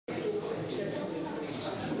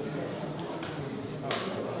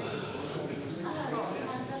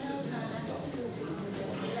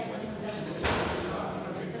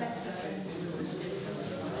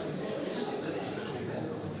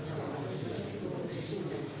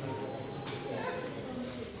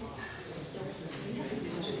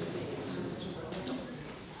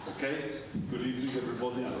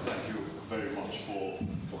everybody, and thank you very much for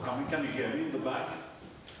coming. Can you hear me in the back?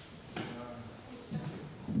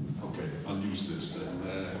 Okay, I'll use this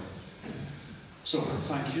then. So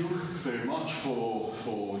thank you very much for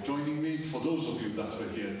joining me. For those of you that were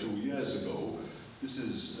here 2 years ago, this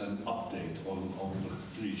is an update on the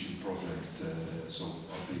Phenician project. So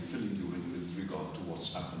I'll be filling you in with regard to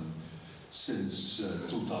what's happened since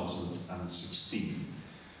 2016.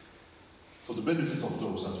 For the benefit of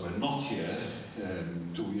those that were not here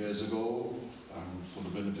 2 years ago, and for the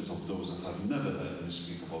benefit of those that have never heard me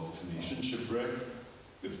speak about the Phenician shipwreck,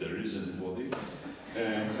 if there is anybody,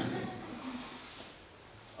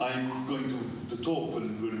 I'm going to talk will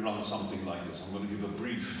run something like this. I'm going to give a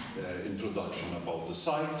brief introduction about the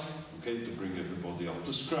site, okay, to bring everybody up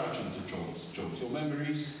to scratch and to jog your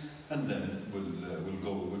memories, and then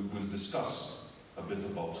we'll discuss a bit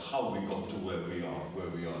about how we got to where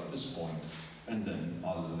we are at this point, and then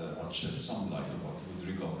I'll shed some light about with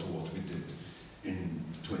regard to what we did in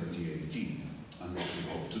 2018 and what we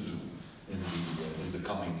hope to do in the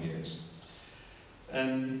coming years.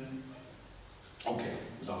 And okay,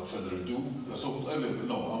 without further ado,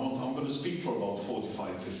 I'm going to speak for about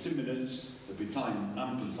 45-50 minutes. There'll be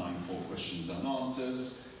ample time for questions and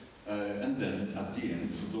answers. And then at the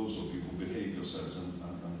end, for those of you who behave yourselves and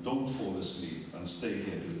don't fall asleep and stay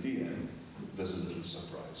here till the end, there's a little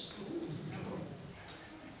surprise.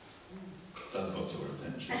 That got your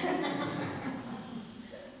attention.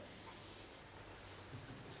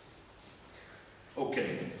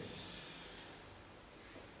 Okay.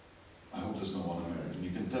 I hope there's no one American. You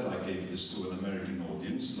can tell I gave this to an American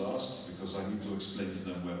audience last because I need to explain to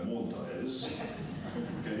them where Malta is.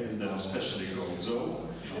 Okay, and then especially Gozo.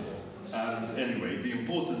 And anyway, the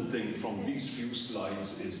important thing from these few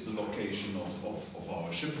slides is the location of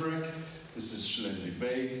our shipwreck. This is Xlendi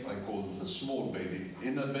Bay. I call it the small bay, the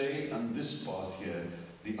inner bay, and this part here,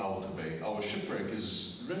 the outer bay. Our shipwreck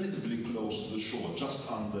is relatively close to the shore,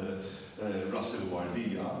 just under Ras El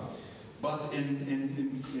Wardia, but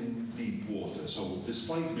in deep water. So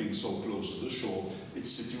despite being so close to the shore, it's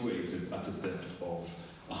situated at a depth of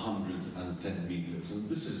 110 meters. And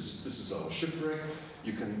this is our shipwreck.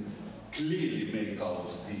 You can clearly make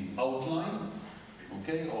out the outline,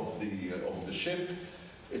 okay, of the ship.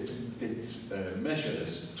 It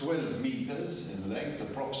measures 12 meters in length,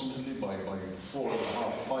 approximately by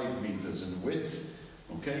 4.5, 5 meters in width,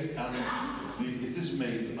 okay, and it is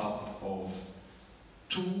made up of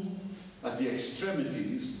two. At the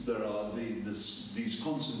extremities, there are these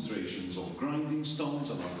concentrations of grinding stones,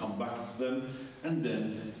 and I'll come back to them. And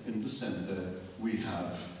then in the center, we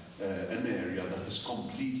have an area that is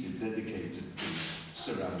completely dedicated to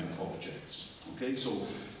ceramic objects. Okay, so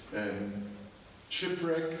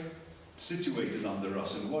shipwreck situated under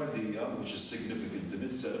Ras El Wardia, which is significant in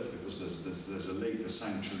itself because there's a later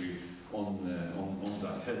sanctuary on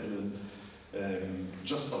that headland,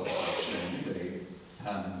 just outside Xlendi Bay,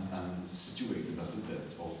 and situated at a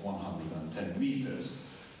depth of 110 meters.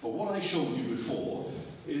 But what I showed you before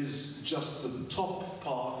is just the top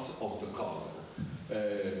part of the cargo.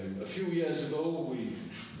 A few years ago,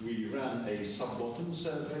 we ran a sub-bottom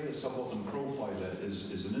survey. A sub-bottom profiler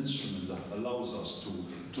is an instrument that allows us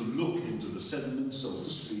to look into the sediment, so to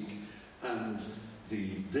speak, and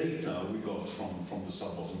the data we got from the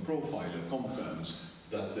sub-bottom profiler confirms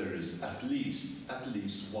that there is at least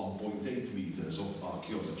 1.8 meters of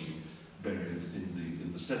archaeology buried in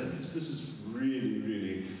the sediments. This is really,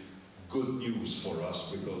 really good news for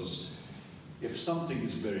us, because if something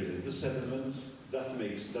is buried in the sediments,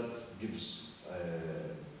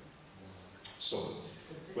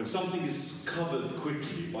 when something is covered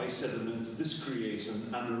quickly by sediment, this creates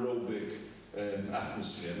an anaerobic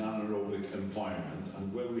atmosphere, an anaerobic environment,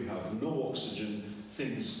 and where we have no oxygen,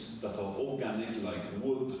 things that are organic like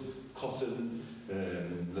wood, cotton,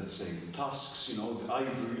 let's say tusks,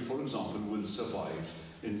 ivory, for example, will survive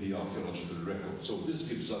in the archaeological record. So this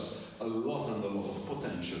gives us a lot of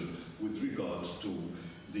potential with regard to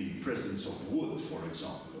the presence of wood, for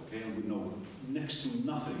example. Okay, and we know next to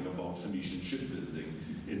nothing about Phoenician shipbuilding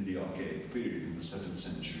in the Archaic period, in the 7th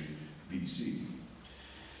century BC.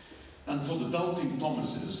 And for the doubting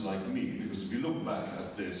Thomases like me, because if you look back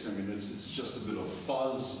at this, I mean, it's just a bit of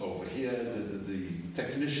fuzz over here. The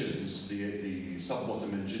technicians, the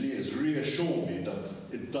sub-bottom engineers reassure me that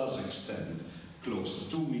it does extend close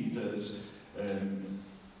to 2 meters.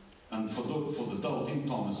 And for the doubting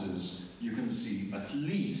Thomases, you can see at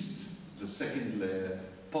least the second layer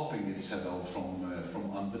popping its head out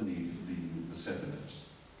from underneath the sediments.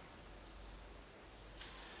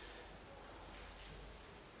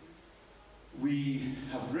 We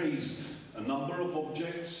have raised a number of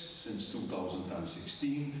objects since 2016.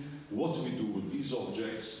 2016. What we do with these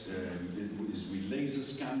objects is we laser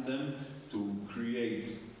scan them to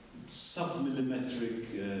create submillimetric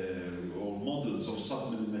or models of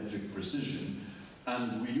submillimetric precision,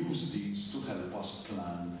 and we use these to help us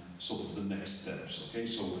plan sort of the next steps. Okay,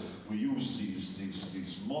 so we use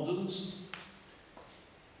these models,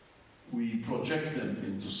 we project them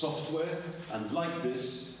into software, and like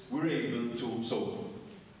this, we're able to. So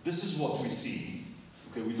this is what we see.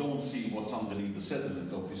 Okay, we don't see what's underneath the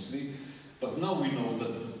sediment, obviously, but now we know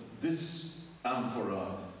that this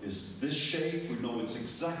amphora is this shape, we know its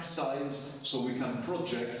exact size, so we can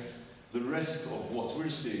project the rest of what we're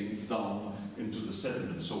seeing down into the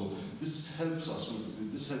sediment. So this helps us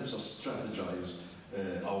strategize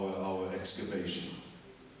our excavation.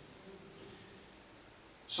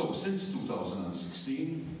 So since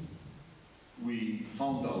 2016, we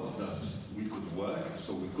found out that we could work,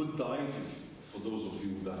 so we could dive. For those of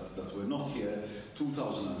you that were not here,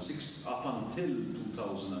 2006, up until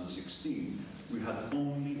 2016, we had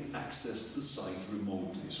only accessed the site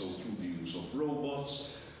remotely, so through the use of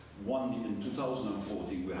robots. In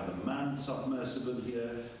 2014, we had a manned submersible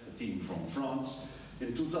here, a team from France.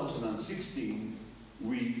 In 2016,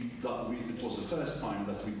 it was the first time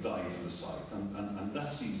that we dived the site, and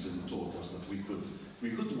that season taught us that we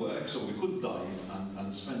could work, so we could dive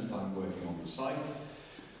and spend time working on the site.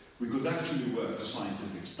 We could actually work to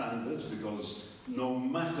scientific standards, because no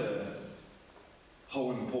matter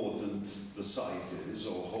how important the site is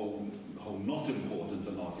or how not important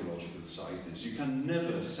an archaeological site is, you can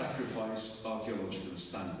never sacrifice archaeological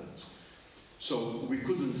standards. So we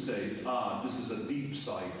couldn't say, this is a deep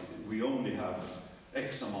site, we only have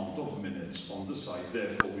X amount of minutes on the site,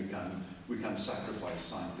 therefore we can sacrifice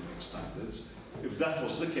scientific standards. If that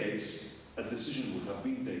was the case, a decision would have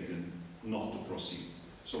been taken not to proceed.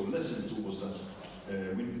 So lesson 2 was that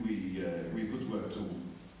we could work to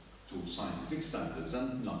scientific standards,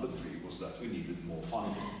 and number 3 was that we needed more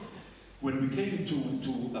funding. When we came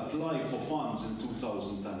to apply for funds in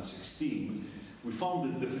 2016, we found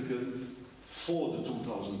it difficult. For the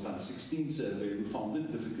 2016 survey, we found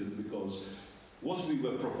it difficult because what we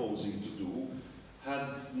were proposing to do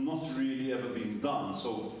had not really ever been done.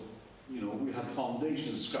 So, we had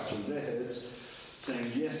foundations scratching their heads,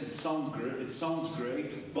 saying, yes, it sounds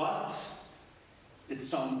great, but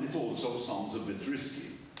it also sounds a bit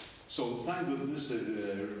risky. So thank goodness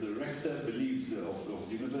the rector of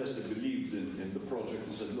the university believed in the project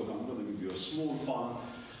and said, look, I'm going to give you a small fund.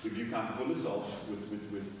 If you can pull it off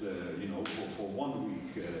for 1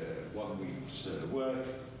 week's work,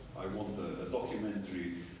 I want a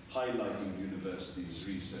documentary highlighting the university's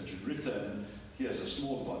research and return. Here's a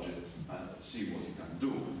small budget, and see what you can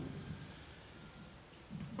do.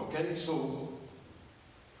 Okay, so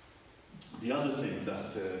the other thing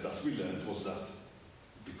that we learned was that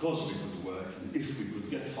because we could work, and if we could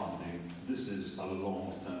get funding, this is a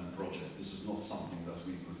long-term project. This is not something that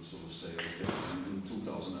we could sort of say, okay, in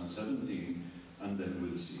 2017, and then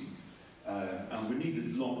we'll see. And we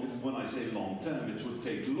needed long, when I say long-term, it would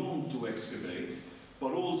take long to excavate,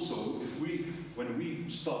 but also when we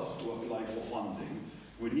started to apply for funding,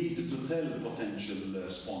 we needed to tell potential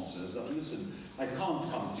sponsors that, listen, I can't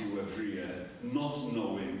come to you every year not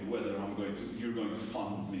knowing whether you're going to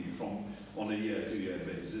fund me on a year-to-year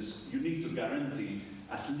basis. You need to guarantee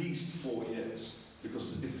at least 4 years,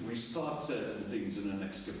 because if we start certain things in an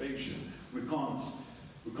excavation, we can't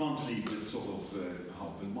leave it sort of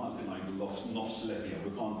we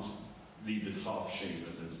can't leave it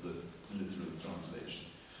half-shaven, as the literal translation.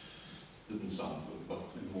 Didn't sound good, but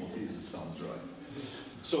in Maltese it sounds right.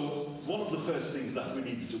 So one of the first things that we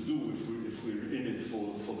needed to do if we're in it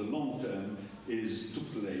for the long term is to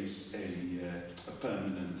place a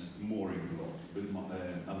permanent mooring block,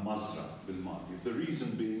 a mazra bil-madi. The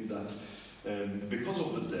reason being that because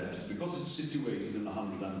of the depth, because it's situated in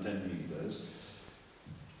 110 meters,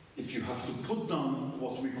 if you have to put down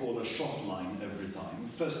what we call a shot line every time,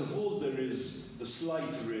 first of all there is the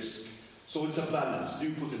slight risk. So it's a balance. Do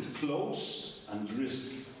you put it close and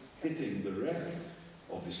risk hitting the wreck?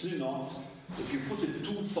 Obviously not. If you put it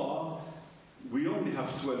too far, we only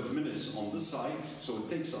have 12 minutes on the site, so it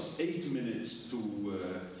takes us 8 minutes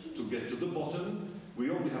to get to the bottom. We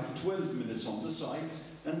only have 12 minutes on the site,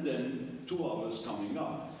 and then 2 hours coming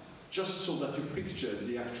up. Just so that you picture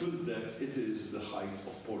the actual depth, it is the height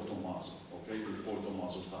of Porto Maso, okay, the Porto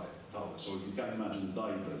Maso Tower. So if you can imagine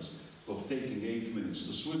divers of taking 8 minutes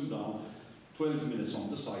to swim down, 12 minutes on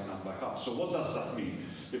the site and back up. So what does that mean?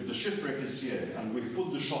 If the shipwreck is here and we've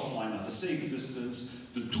put the shot line at a safe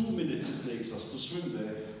distance, the 2 minutes it takes us to swim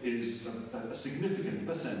there is a significant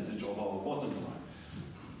percentage of our bottom line.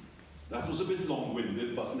 That was a bit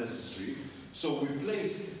long-winded, but necessary. So we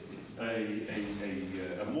placed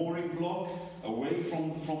a mooring block away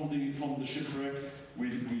from the shipwreck. We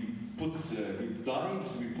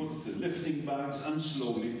dived, we put lifting bags, and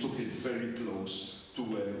slowly took it very close to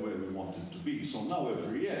where we wanted to be. So now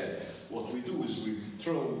every year, what we do is we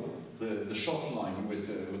throw the shot line with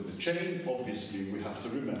the chain. Obviously, we have to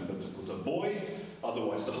remember to put a buoy,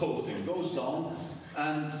 otherwise the whole thing goes down.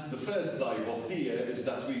 And the first dive of the year is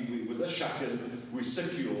that we with a shackle, we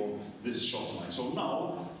secure this shot line. So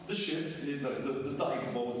now the ship, the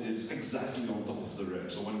dive boat is exactly on top of the wreck.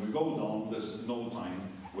 So when we go down, there's no time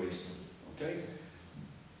wasted. Okay?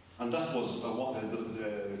 And that was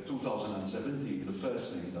 2017, the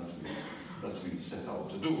first thing that we set out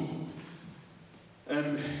to do.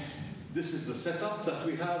 This is the setup that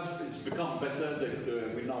we have. It's become better.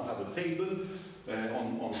 We now have a table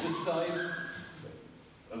on this side.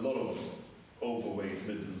 A lot of overweight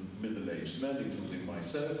middle-aged men, including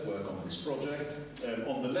myself, work on this project.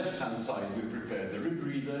 On the left-hand side, we prepare the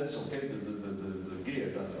rebreathers, okay, the gear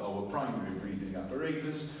that our primary breathing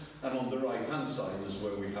apparatus, and on the right-hand side is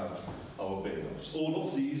where we have our bailouts. All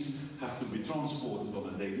of these have to be transported on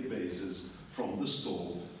a daily basis from the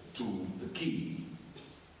store to the quay.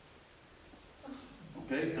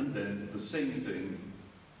 Okay, and then the same thing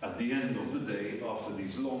at the end of the day, after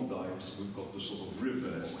these long dives, we've got to sort of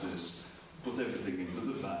reverse this, put everything into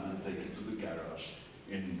the van and take it to the garage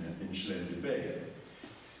in Xlendi Bay.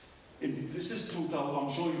 This is I'm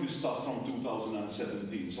showing you stuff from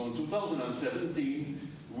 2017. So in 2017,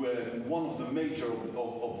 one of the major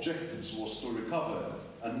objectives was to recover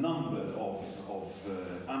a number of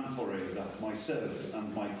amphorae that myself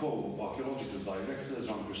and my co-archaeological director,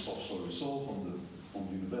 Jean-Christophe Sorisol from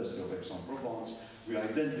the University of Aix-en-Provence, we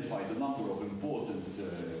identified a number of important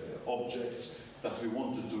objects that we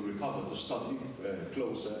wanted to recover, to study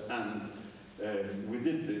closer, and we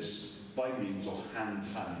did this by means of hand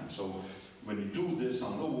fanning. So when you do this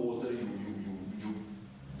underwater, you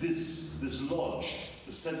dislodge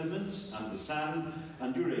the sediments and the sand,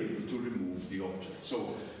 and you're able to remove the object.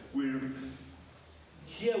 So we're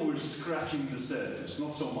scratching the surface,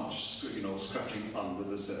 not so much scratching under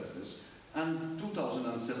the surface. And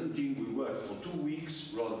 2017 we worked for 2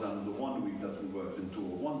 weeks rather than the 1 week that we worked in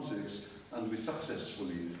 2016, and we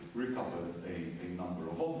successfully recovered a number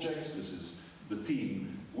of objects. This is the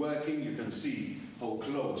team working. You can see how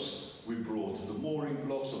close we brought the mooring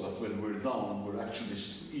block, so that when we're down, we're actually,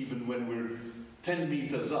 even when we're 10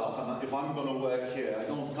 meters up, and if I'm going to work here, I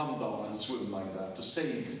don't come down and swim like that. To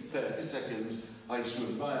save 30 seconds, I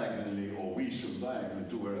swim diagonally, or we swim diagonally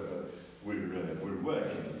to wherever we're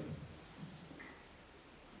working.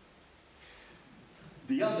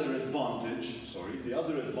 The other advantage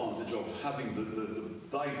of having the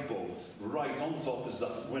dive boat right on top is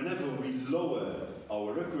that whenever we lower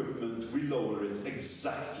our equipment, we lower it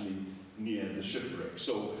exactly near the shipwreck.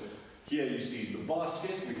 So here you see the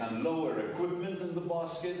basket. We can lower equipment in the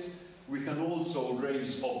basket. We can also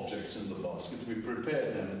raise objects in the basket. We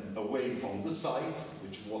prepare them away from the site,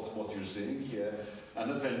 which what you're seeing here,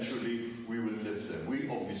 and eventually we will lift them. We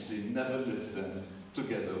obviously never lift them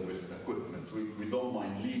together with equipment. We don't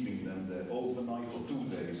mind leaving them there overnight or 2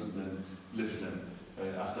 days and then lift them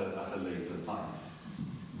at a later time.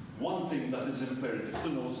 One thing that is imperative to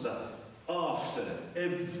know is that after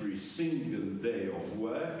every single day of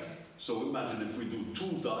work, so imagine if we do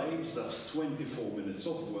 2 dives, that's 24 minutes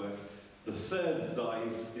of work. The third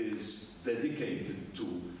dive is dedicated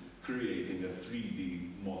to creating a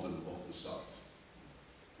 3D model of the site.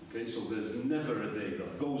 Okay, so there's never a day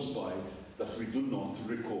that goes by that we do not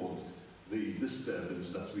record the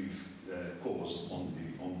disturbance that we've caused on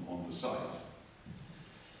the site.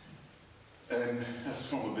 That's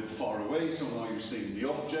from a bit far away, so now you're seeing the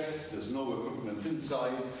objects. There's no equipment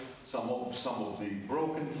inside. Some of the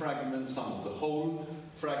broken fragments, some of the whole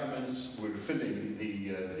fragments. We're filling the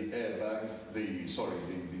airbag, the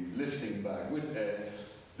lifting bag with air.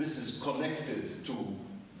 This is connected to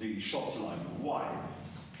the shot line. Why?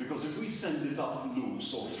 Because if we send it up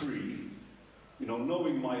loose or free,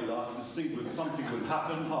 knowing my luck, something will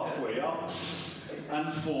happen halfway up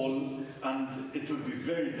and fall, and it will be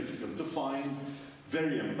very difficult to find,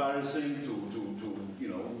 very embarrassing to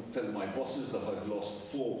tell my bosses that I've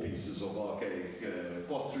lost 4 pieces of archaic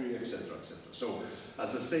pottery, etc., etc. So,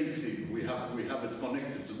 as a safety, we have it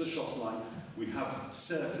connected to the shot line. We have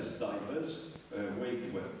surface divers,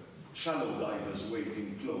 shallow divers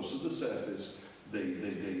waiting close to the surface.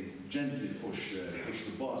 They gently push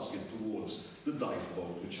the basket towards the dive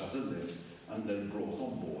boat, which has a lift, and then brought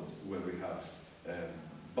on board, where we have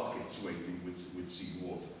buckets waiting with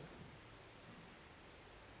seawater.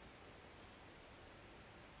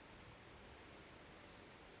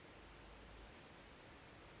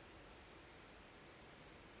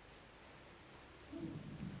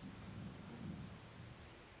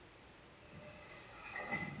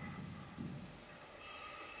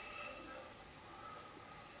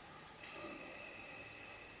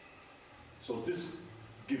 So this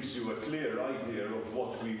gives you a clear idea of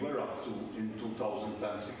what we were up to in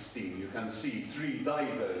 2016. You can see 3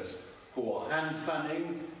 divers who are hand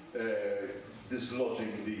fanning,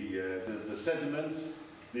 dislodging the sediment.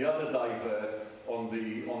 The other diver on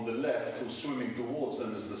the left who's swimming towards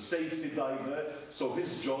them is the safety diver. So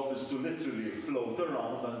his job is to literally float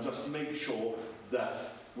around and just make sure that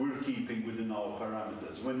we're keeping within our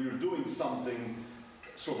parameters. When you're doing something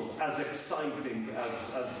sort of as exciting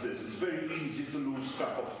as this, it's very easy to lose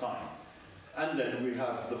track of time. And then we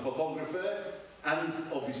have the photographer, and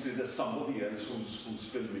obviously there's somebody else who's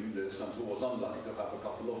filming this and who was unlucky to have a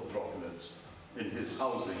couple of droplets in his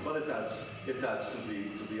housing, but it adds to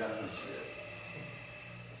the atmosphere.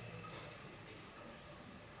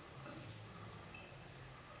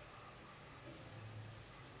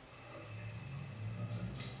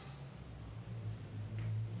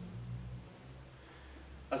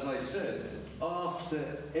 As I said, after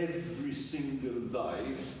every single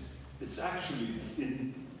dive, it's actually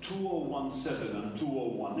in 2017 and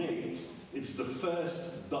 2018, it's the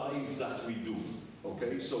first dive that we do.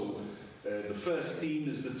 Okay, so the first team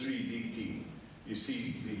is the 3D team. You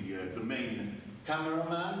see the main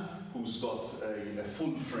cameraman who's got a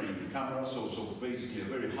full frame camera, so basically a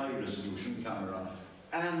very high resolution camera,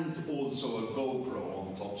 and also a GoPro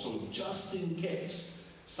on top. So just in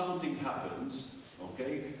case something happens,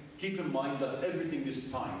 okay, keep in mind that everything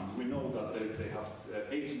is timed. We know that they have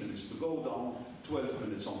 8 minutes to go down, 12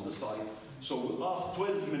 minutes on the side. So after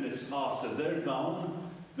 12 minutes after they're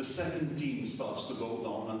down, the second team starts to go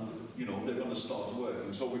down, and they're going to start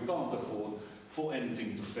working. So we can't afford for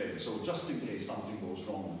anything to fail. So just in case something goes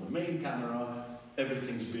wrong on the main camera,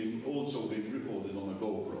 everything's also being recorded on a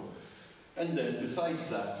GoPro. And then besides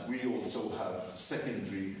that, we also have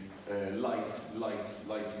secondary light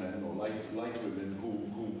men or light women who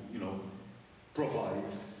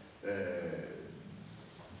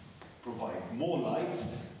provide more light,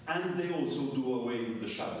 and they also do away with the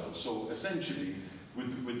shadows. So essentially,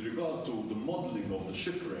 with regard to the modeling of the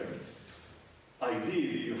shipwreck,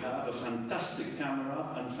 ideally you have a fantastic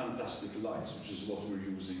camera and fantastic lights, which is what we're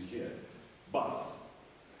using here. But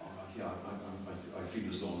I feel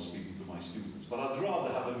as though I'm speaking to my students, but I'd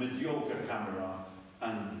rather have a mediocre camera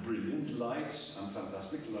and brilliant lights and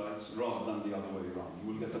fantastic lights rather than the other way around. You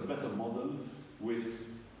will get a better model with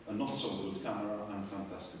a not so good camera and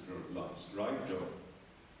fantastic lights. Right, Joe?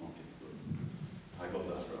 Okay, good. I got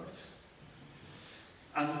that right.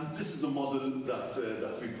 And this is the model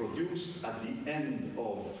that we produced at the end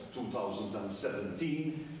of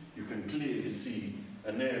 2017. You can clearly see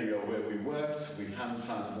an area where we worked. We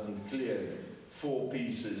hand-fanned and cleared 4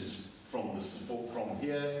 pieces from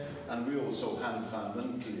here, and we also hand-fanned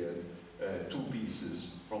and cleared 2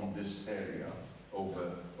 pieces from this area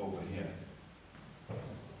over here.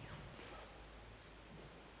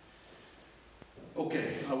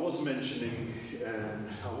 Okay, I was mentioning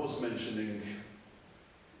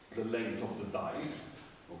the length of the dive.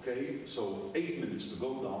 Okay, so 8 minutes to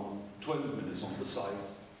go down, 12 minutes on the side,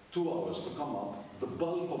 2 hours to come up, the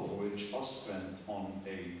bulk of which are spent on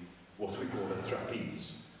what we call a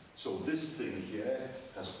trapeze. So this thing here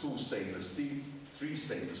has 3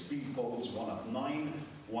 stainless steel poles, one at 9,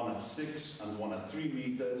 one at 6, and one at 3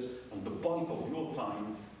 meters, and the bulk of your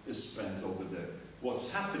time is spent over there.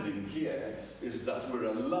 What's happening here is that we're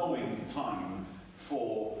allowing time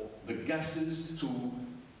for the gases to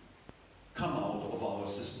come out of our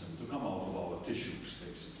system, to come out of our tissues,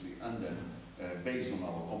 basically, and then based on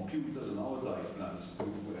our computers and our dive plans,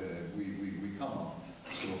 we come up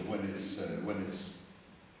sort of when it's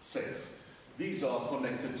safe. These are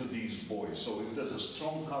connected to these buoys. So if there's a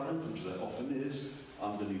strong current, which there often is,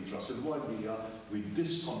 underneath Ras El Waidia, we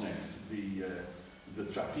disconnect the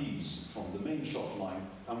trapeze from the main shot line,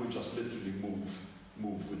 and we just literally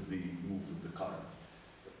move with the current.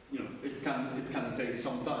 It can take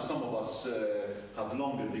some time. Some of us have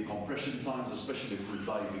longer decompression times, especially if we're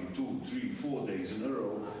diving 2, 3, 4 days in a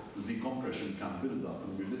row. The decompression can build up,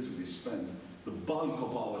 and we literally spend the bulk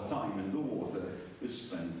of our time in the water is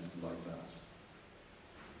spent like that.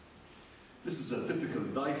 This is a typical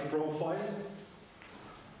dive profile.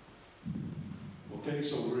 Okay,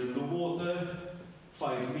 so we're in the water,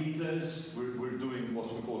 5 meters. We're doing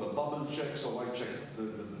what we call a bubble check. So I check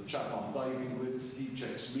the chap I'm diving with, he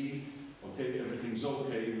checks me. Okay, everything's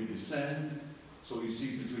okay, we descend. So you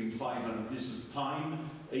see between 5 and, this is time,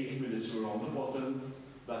 8 minutes we're on the bottom.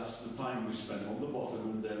 That's the time we spend on the bottom,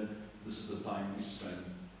 and then this is the time we spend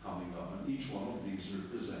coming up. And each one of these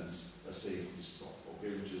represents a safety stop,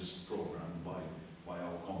 okay, which is programmed by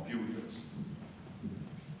our computers.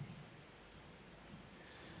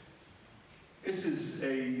 This is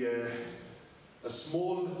A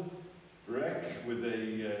small wreck with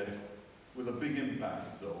a big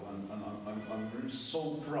impact, though, and I'm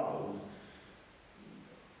so proud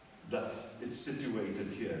that it's situated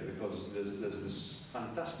here, because there's this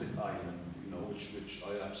fantastic island, which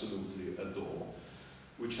I absolutely adore,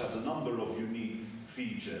 which has a number of unique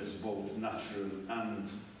features, both natural and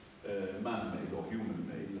man-made or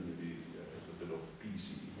human-made. Let me be a bit of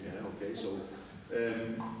PC here, okay? So,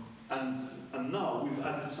 and now we've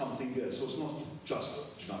added something else. So it's not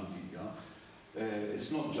just Gigantia,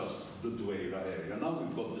 it's not just the Duera area. Now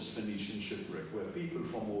we've got this Phenician shipwreck where people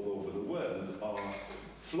from all over the world are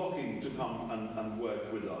flocking to come and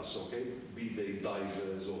work with us, okay? Be they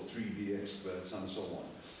divers or 3D experts and so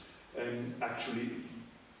on. Actually,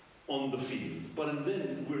 on the field. But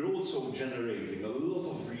then we're also generating a lot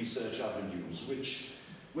of research avenues, which,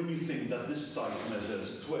 when you think that this site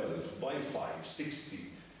measures 12 by 5, 60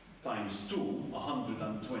 times 2,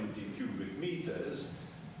 120 cubic meters,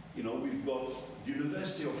 we've got the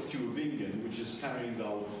University of Tübingen, which is carrying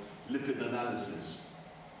out lipid analysis.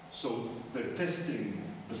 So they're testing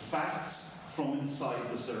the fats from inside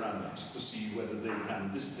the ceramics to see whether they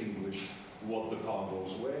can distinguish what the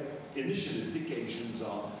cargoes were. Initial indications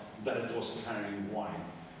are that it was carrying wine.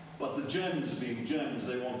 But the Germans, being Germans,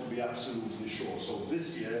 they want to be absolutely sure. So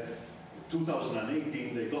this year,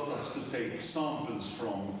 2018, they got us to take samples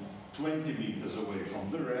from 20 meters away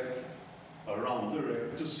from the wreck, around the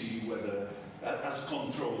wreck, to see whether, as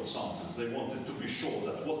controlled samples, they wanted to be sure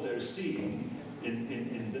that what they're seeing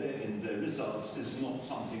in their results is not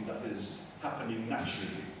something that is happening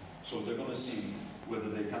naturally. So they're going to see whether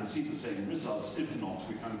they can see the same results. If not,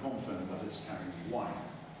 we can confirm that it's carrying wine.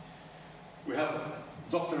 We have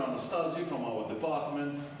Dr. Anastasi from our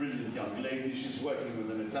department, brilliant young lady. She's working with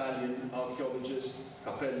an Italian archaeologist,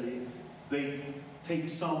 Capelli. They take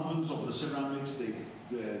samples of the ceramics. They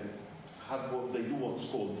do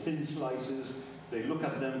what's called thin slices. They look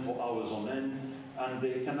at them for hours on end, and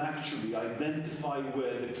they can actually identify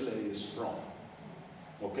where the clay is from.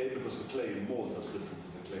 Okay, because the clay in Malta is different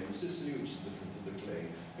to the clay in Sicily, which is different to the clay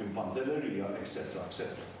in Pantelleria, etc.,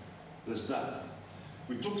 etc. There's that.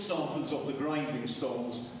 We took samples of the grinding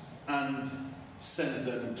stones and sent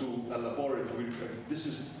them to a laboratory.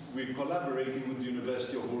 We're collaborating with the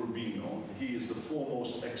University of Urbino. He is the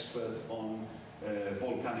foremost expert on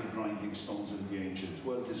volcanic grinding stones in the ancient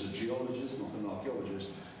world. He's a geologist, not an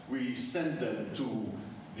archaeologist. We sent them to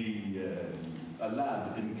a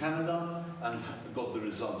lab in Canada and got the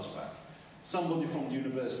results back. Somebody from the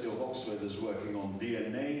University of Oxford is working on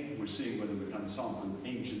DNA. We're seeing whether we can sample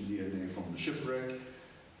ancient DNA from the shipwreck.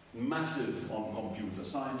 Massive on computer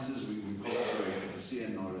sciences. We collaborate with the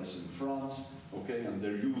CNRS in France, okay, and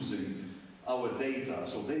they're using our data,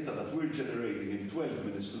 so data that we're generating in 12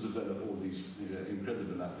 minutes to develop all these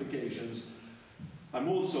incredible applications. I'm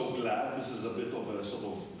also glad, this is a bit of a sort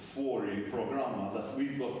of foray programma, that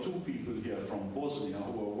we've got two people here from Bosnia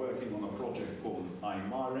who are working on a project called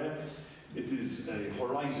IMARE. It is a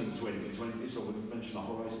Horizon 2020, so when we mention a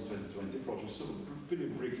Horizon 2020 project, it's a pretty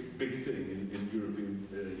big thing in European,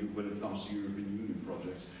 when it comes to European Union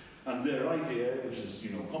projects. And their idea, which is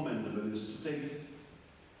commendable, is to take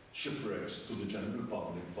shipwrecks to the general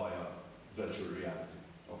public via virtual reality.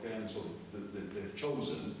 Okay, and so they've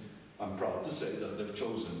chosen, I'm proud to say that they've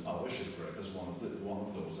chosen our shipwreck as one of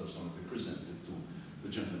those that's going to be presented to the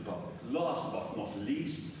general public. Last but not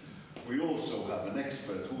least, we also have an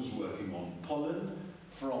expert who's working on pollen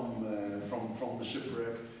from the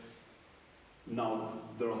shipwreck. Now,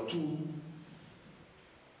 there are two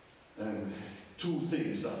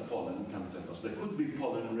things that pollen can tell us. There could be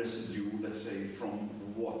pollen residue, let's say, from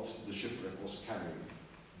what the shipwreck was carrying.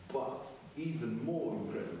 But even more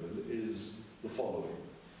incredible is the following.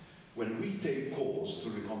 When we take cores to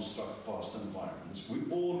reconstruct past environments, we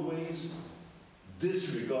always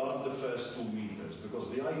disregard the first 2 meters,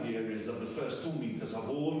 because the idea is that the first 2 meters have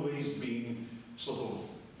always been sort of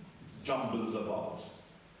jumbled about.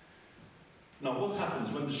 Now, what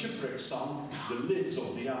happens when the shipwreck sunk? The lids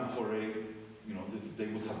of the amphorae, they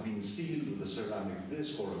would have been sealed with a ceramic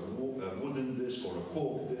disc or a wooden disc or a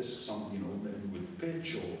cork disc, maybe with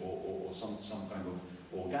pitch or some kind of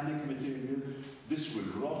organic material. This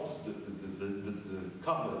will rot. The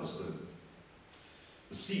covers,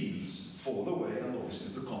 the seals fall away, and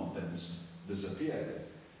obviously the contents disappear.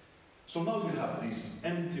 So now you have these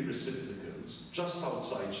empty receptacles just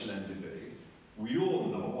outside Xlendi Bay. We all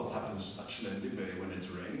know what happens at Xlendi Bay when it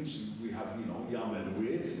rains. We have, Yamel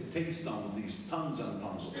Wait. It takes down these tons and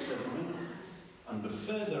tons of sediment. And the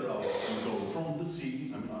further out you go from the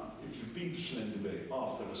sea, if you've been to Xlendi Bay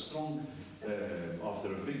after a strong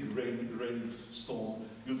after a big rainstorm,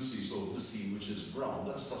 you'll see sort of the sea which is brown.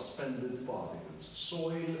 That's suspended particles,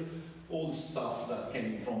 soil, all stuff that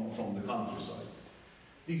came from the countryside.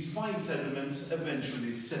 These fine sediments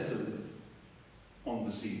eventually settled on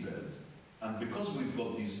the seabed, and because we've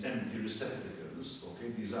got these empty receptacles,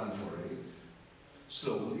 okay, these amphorae,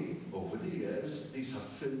 slowly, over the years, these have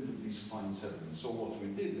filled with these fine sediments. So what we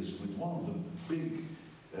did is, with one of the big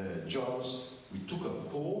jars, we took a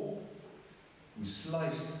core, we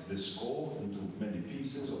sliced this core into many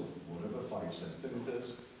pieces of whatever, 5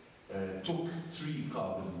 centimeters, took 3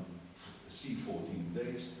 carbon C14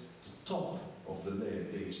 dates, the top of the layer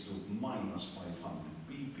dates to minus 500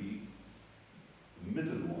 BP, the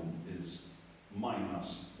middle one is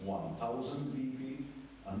minus 1000 BP,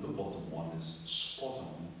 and the bottom one is spot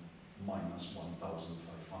on minus 1500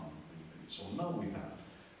 BP. So now we have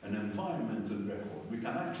an environmental record. We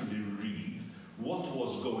can actually read what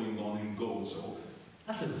was going on in Gozo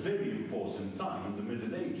at a very important time in the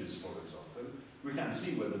Middle Ages, for example. We can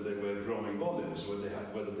see whether they were growing olives,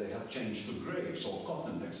 whether they had changed to grapes or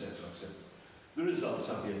cotton, etc., etc. The results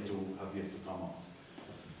have yet to come out.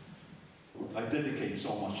 I dedicate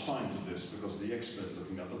so much time to this because the expert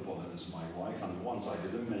looking at the pollen is my wife, and once I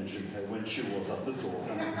didn't mention her when she was at the talk,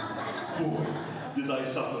 and boy, did I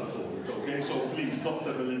suffer for it, okay? So please,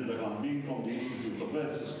 Dr. Belinda Gambin from the Institute of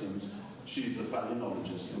Earth Systems, she's the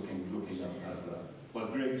palynologist looking at that.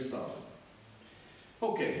 But great stuff.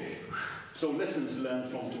 Okay, so lessons learned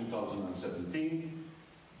from 2017,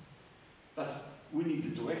 that we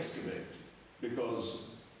needed to excavate because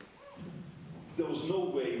there was no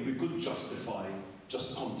way we could justify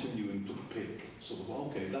just continuing to pick sort of,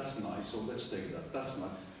 okay, that's nice, so let's take that, that's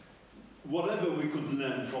nice. Whatever we could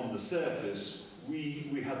learn from the surface,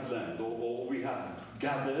 we had learned, or we had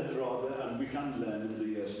gathered rather, and we can learn in the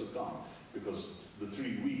years to come, because the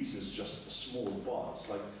 3 weeks is just a small part. It's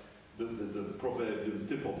like the proverbial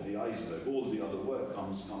tip of the iceberg. All the other work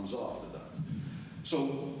comes after that.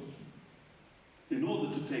 So, in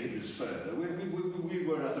order to take this further, we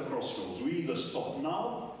were at a crossroads. We either stop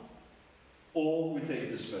now, or we take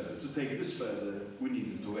this further. To take this further, we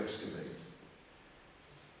needed to excavate.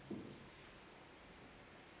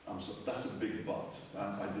 That's a big but.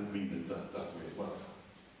 I didn't mean it that way. But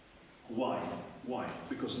why? Why?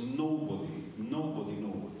 Because nobody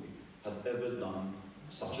had ever done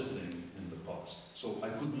such a thing in the past. So I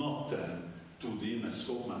could not turn to the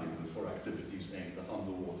UNESCO manual for activities aimed at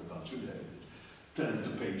underwater cultural heritage. Turn to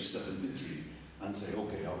page 73 and say,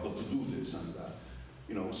 okay, I've got to do this and that.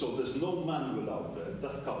 You know, so there's no manual out there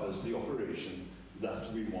that covers the operation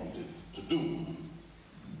that we wanted to do.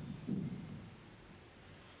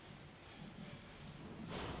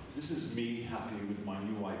 This is me happy with my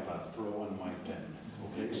new iPad Pro and my pen.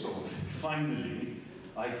 Okay, so finally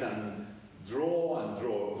I can draw,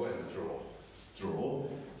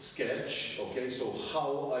 sketch, okay, so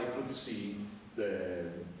how I could see the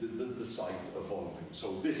site evolving.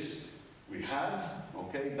 So this we had,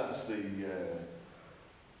 okay, that's the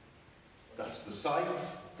site,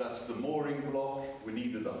 that's the mooring block. We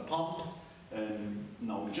needed a pump, and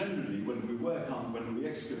now generally when we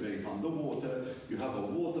excavate underwater, you have a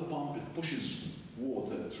water pump. It pushes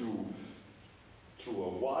water through a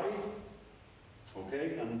Y,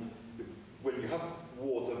 okay, and when you have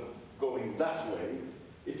water going that way,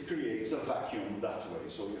 it creates a vacuum that way.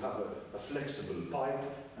 So you have a flexible pipe,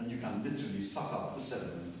 and you can literally suck up the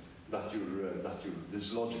sediment that you're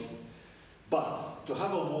dislodging. But to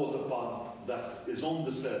have a water pump that is on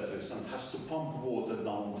the surface and has to pump water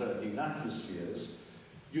down 13 atmospheres,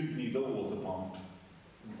 you'd need a water pump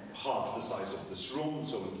half the size of this room,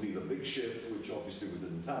 so it'd need a big ship, which obviously we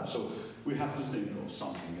didn't have. So we had to think of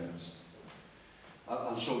something else.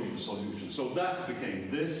 I'll show you the solution. So that became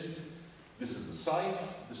this. This is the site.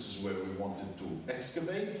 This is where we wanted to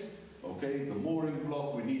excavate. Okay, the mooring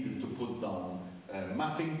block. We needed to put down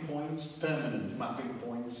mapping points, permanent mapping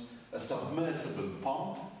points, a submersible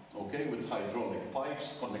pump, okay, with hydraulic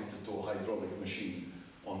pipes connected to a hydraulic machine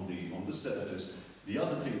on the surface. The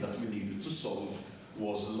other thing that we needed to solve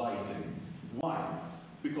was lighting. Why?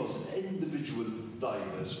 Because individual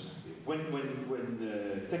divers, when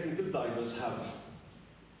technical divers have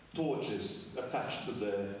torches attached to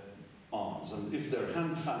their arms, and if they're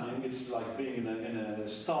hand fanning, it's like being in a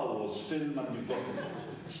Star Wars film, and you've got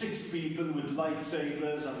 6 people with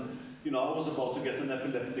lightsabers, and you know, I was about to get an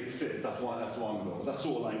epileptic fit at one go. That's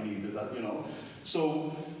all I needed, you know.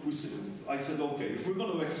 So I said, okay, if we're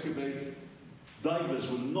going to excavate, divers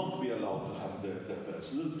will not be allowed to have their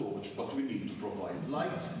personal torch, but we need to provide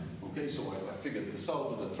light. Okay, so I figured this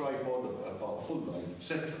out with a tripod, a powerful light,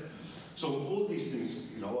 etc. So all these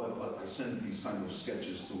things, you know, I sent these kind of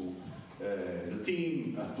sketches to the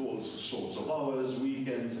team at all sorts of hours,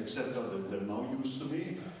 weekends, etc. that they're now used to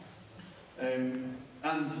me.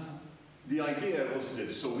 And the idea was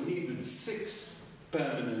this, so we needed 6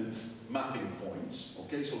 permanent mapping points,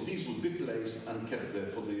 okay? So these would be placed and kept there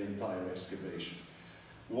for the entire excavation.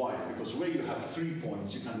 Why? Because where you have 3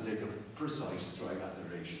 points, you can take a precise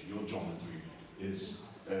trilateration. Your geometry is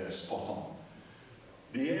spot on.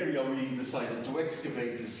 The area we decided to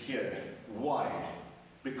excavate is here. Why?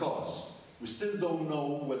 Because we still don't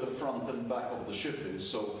know where the front and back of the ship is,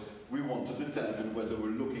 so we want to determine whether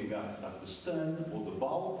we're looking at the stern or the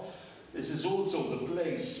bow. This is also the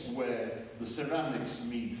place where the ceramics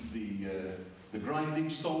meet the grinding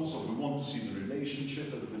stone, so we want to see the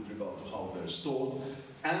relationship with regard to how they're stored.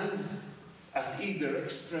 And at either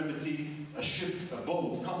extremity, a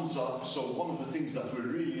boat comes up, so one of the things that we're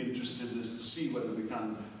really interested in is to see whether we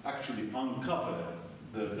can actually uncover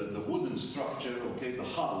the wooden structure, okay, the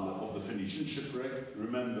hull of the Phenician shipwreck.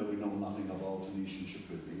 Remember, we know nothing about Phenician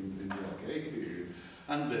shipbuilding in the archaic period,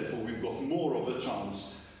 and therefore we've got more of a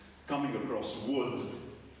chance coming across wood,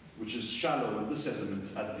 which is shallow in the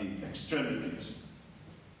sediment at the extremities.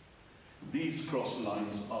 These cross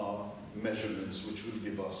lines are measurements which will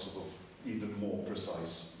give us sort of even more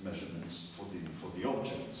precise measurements for the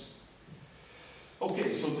objects.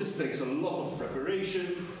 Okay, so this takes a lot of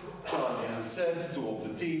preparation. Charlie and Seb, 2 of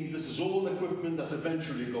the team. This is all equipment that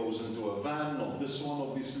eventually goes into a van, not this one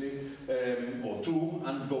obviously, or 2,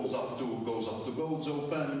 and goes up to Gozo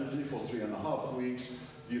permanently for 3.5 weeks.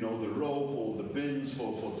 You know, the rope, all the bins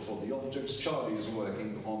for the objects. Charlie is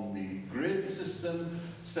working on the grid system.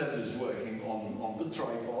 Seb is working on the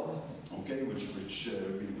tripod, okay, which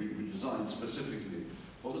we designed specifically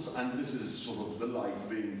for this. And this is sort of the light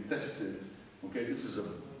being tested. Okay, this is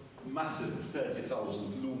a massive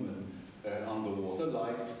 30,000 lumen underwater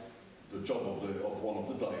light. The job of one of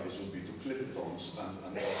the divers would be to clip it on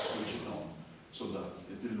and switch it on, so that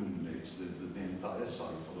it illuminates the entire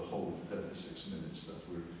site for the whole 36 minutes that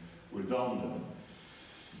we're down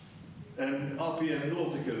there. RPM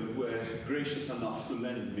Nautical were gracious enough to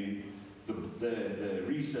lend me the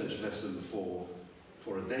research vessel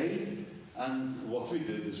for a day, and what we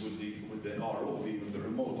did is with the ROV, with the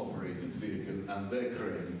remote operated vehicle, and their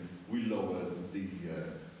crane, we lowered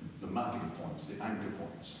the mapping points, the anchor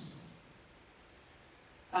points.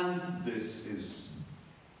 And this is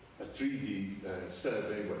a 3D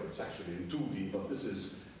survey, well, it's actually in 2D, but this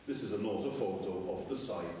is an orthophoto of the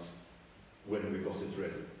site when we got it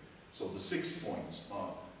ready. So the 6 points are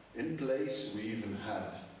in place. We even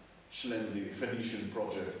had Xlendi Phenician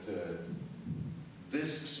project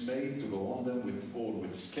discs made to go on them,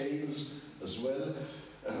 with scales as well.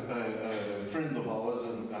 A friend of ours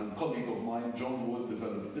and colleague of mine, John Wood,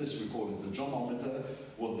 developed this. We call it the Johnometer.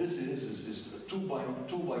 What this is 2 by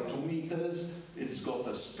 2 meters. It's got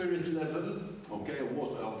a spirit level, okay,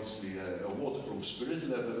 obviously a waterproof spirit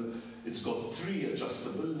level. It's got 3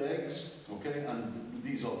 adjustable legs, okay, and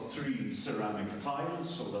these are 3 ceramic tiles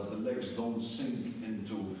so that the legs don't sink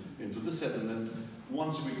into the sediment.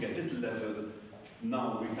 Once we get it level,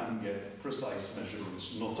 now we can get precise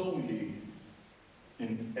measurements, not only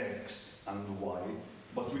in X and Y,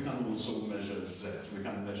 but we can also measure Z. We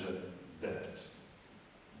can measure depth.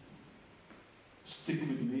 Stick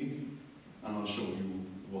with me, and I'll show you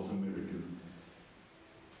what a miracle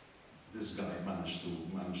this guy managed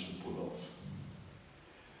to pull off.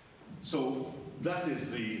 So that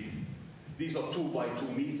is these are 2 by 2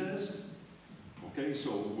 meters. Okay,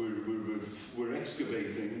 so we're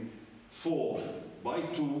excavating 4 by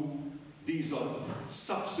 2. These are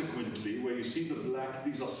subsequently, where you see the black,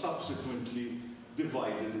 these are subsequently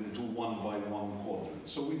divided into 1 by 1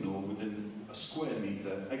 quadrants. So we know within a square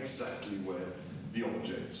meter exactly where the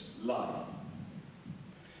objects lie.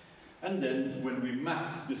 And then when we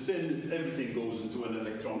map this in, everything goes into an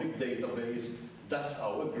electronic database. That's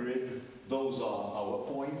our grid, those are our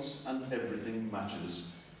points, and everything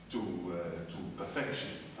matches to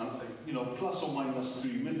perfection. And you know, plus or minus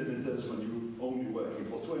 3 millimeters when you're only working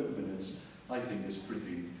for 12 minutes, I think is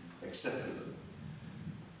pretty acceptable.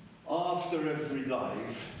 After every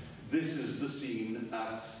dive, this is the scene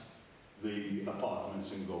at the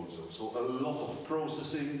apartments in Gozo. So a lot of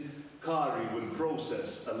processing. Kari will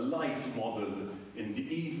process a light model in the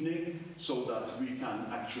evening so that we can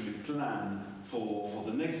actually plan for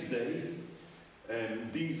the next day.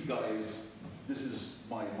 And these guys, this is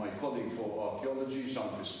my colleague for archaeology,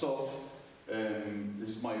 Jean-Christophe.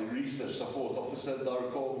 This is my research support officer,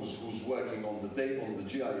 Darko, who's working on the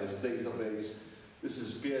GIS database. This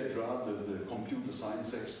is Piedra, the computer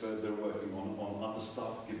science expert. They're working on other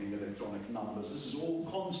stuff, giving electronic numbers. This is all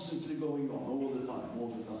constantly going on, all the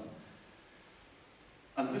time.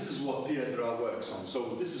 And this is what Piedra works on.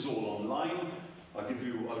 So this is all online. I'll give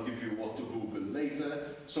you what to Google later.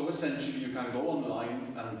 So essentially you can go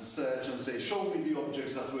online and search and say, show me the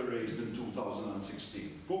objects that were raised in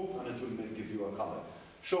 2016. Boop, and it will give you a color.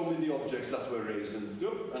 Show me the objects that were raised in,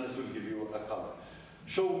 and it will give you a color.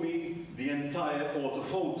 Show me the entire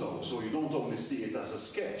orthophoto, so you don't only see it as a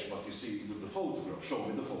sketch, but you see it with the photograph. Show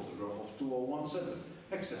me the photograph of 2017,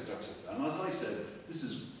 etc., etc. And as I said, this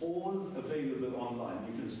is all available online.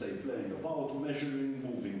 You can stay playing about, measuring,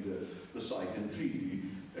 moving the site in 3D,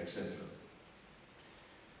 etc.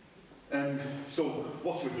 And so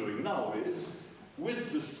what we're doing now is,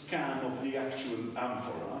 with the scan of the actual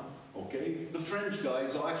amphora, okay, the French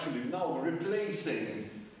guys are actually now replacing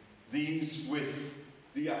these with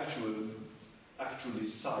the actually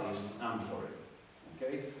sized amphorae,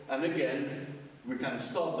 okay? And again, we can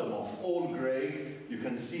start them off all grey. You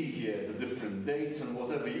can see here the different dates, and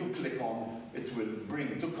whatever you click on, it will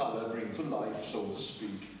bring to colour, bring to life, so to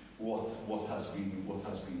speak, what has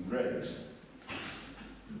been raised.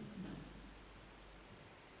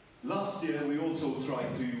 Last year, we also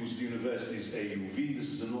tried to use the university's AUV.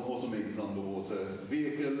 This is an automated underwater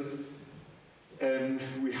vehicle.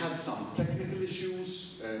 We had some technical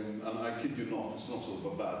issues, and I kid you not, it's not sort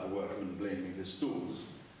of about the workman blaming his tools.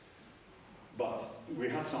 But we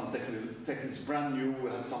had some technical, it's brand new, we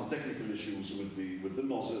had some technical issues with the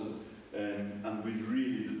nozzle, and we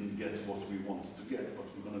really didn't get what we wanted to get, but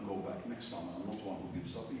we're going to go back next summer. I'm not one who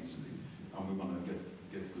gives up easily, and we're going to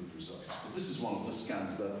get good results. But this is one of the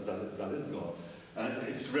scans that it got, and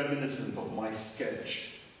it's reminiscent of my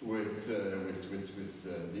sketch with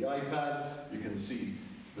the iPad. You can see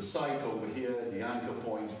the site over here, the anchor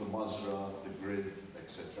points, the Mazra, the grid,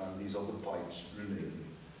 etc. And these are the pipes related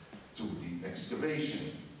to the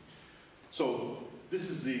excavation. So this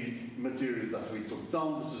is the material that we took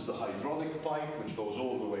down. This is the hydraulic pipe, which goes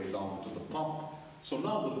all the way down to the pump. So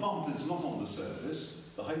now the pump is not on the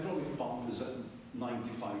surface. The hydraulic pump is at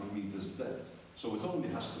 95 meters depth. So it only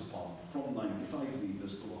has to pump from 95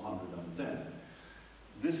 meters to 110.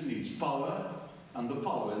 This needs power, and the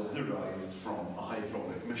power is derived from a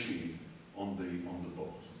hydraulic machine on the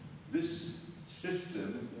boat. This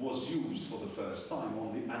system was used for the first time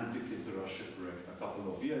on the Antikythera shipwreck a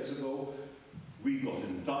couple of years ago. We got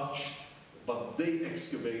in touch, but they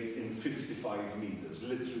excavate in 55 meters,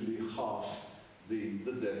 literally half the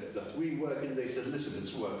depth that we work in. They said, listen,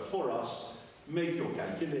 it's worked for us, make your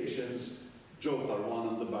calculations. Joe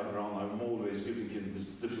Carwan in the background, I'm always giving him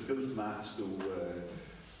this difficult maths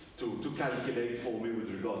to calculate for me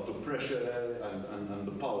with regard to pressure and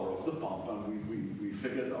the power of the pump, and we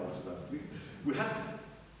figured out that we had,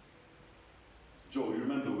 Joe, you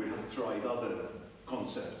remember we had tried other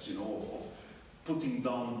concepts, you know, of putting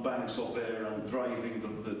down banks of air and driving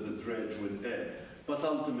the dredge with air, but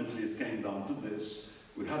ultimately it came down to this.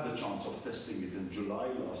 We had the chance of testing it in July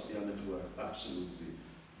last year, and it worked absolutely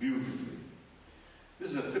beautifully.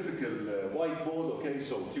 This is a typical whiteboard, okay,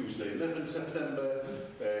 so Tuesday, 11th September,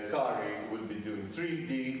 Kari will be doing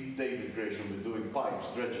 3D, David Gresham will be doing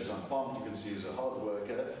pipes, dredges and pump. You can see he's a hard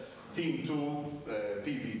worker. Team 2,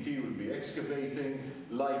 PVT will be excavating,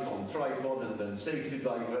 light on tripod, and then safety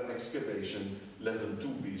diver, excavation, level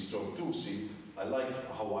 2B stroke 2C. I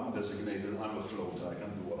like how I'm designated, I'm a floater, I can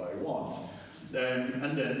do what I want.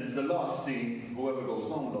 And then the last team, whoever goes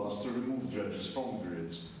down last, to remove dredges from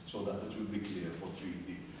grids, so that it will be clear for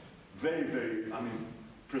 3D. Very, very, I mean,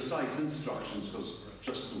 precise instructions, because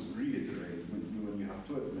just to reiterate, when you have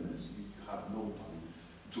 12 minutes, you have no time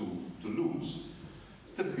to lose.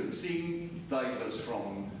 Typical scene, divers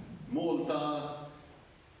from Malta,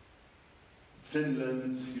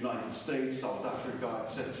 Finland, United States, South Africa,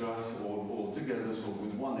 etc., all together, so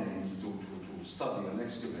with one aim is to study and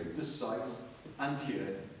excavate this site, and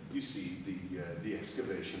here you see the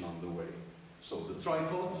excavation underway. So the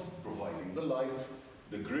tripod, providing the light,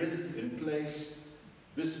 the grid in place.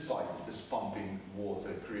 This pipe is pumping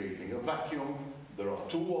water, creating a vacuum. There are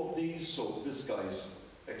 2 of these, so this guy's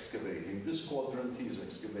excavating this quadrant, he's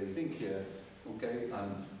excavating here, okay,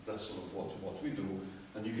 and that's sort of what we do.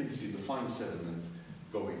 And you can see the fine sediment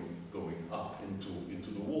going up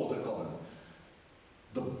into the water column.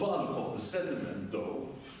 The bulk of the sediment, though,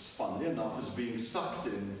 funnily enough, is being sucked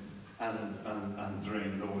in and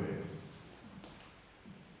drained away.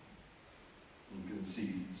 You can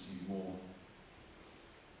see more.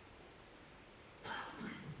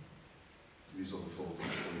 These are the photos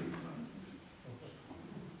for you.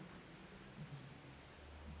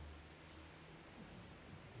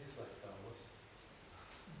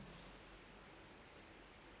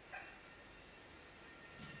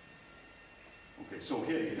 so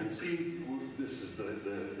here you can see this is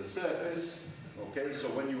the surface. Okay, so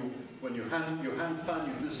when you hand fan,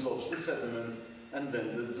 you dislodge the sediment, and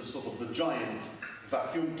then the sort of the giant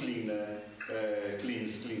vacuum cleaner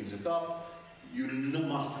cleans it up. You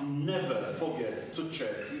must never forget to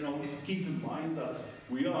check. Keep in mind that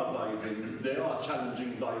we are diving. There are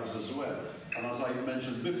challenging dives as well. And as I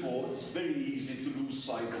mentioned before, it's very easy to lose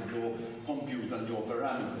sight of your compute and your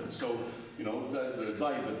parameters. So, the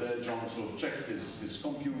diver there, John, sort of checked his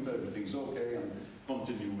computer, everything's okay, and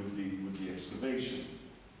continue with the excavation.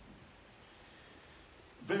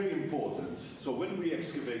 Very important. So when we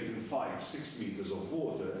excavate in 5-6 meters of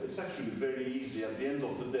water, it's actually very easy. At the end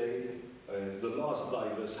of the day, the last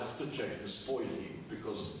divers have to check the spoil heap,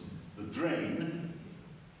 because the drain,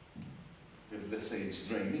 if let's say it's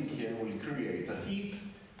draining here, will create a heap.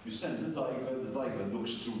 You send the diver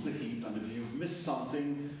looks through the heap, and if you've missed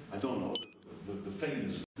something, I don't know, the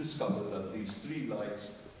famous discovered that these 3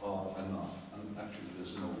 lights are enough, and actually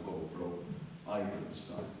there's no GoPro either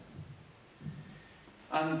this time.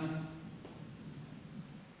 And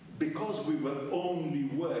because we were only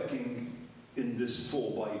working in this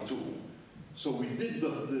 4x2, so we did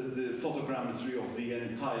the photogrammetry of the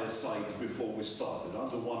entire site before we started,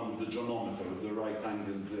 the one with the genometer, with the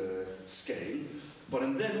right-angled scale.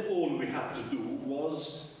 And then all we had to do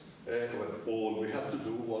was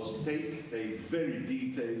take a very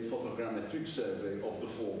detailed photogrammetric survey of the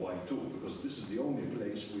 4x2, because this is the only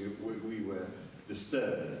place we were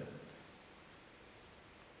disturbing.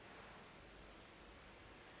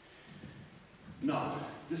 Now,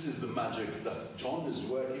 this is the magic that John is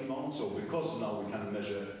working on. So because now we can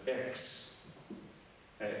measure X,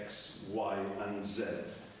 Y, and Z,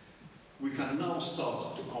 we can now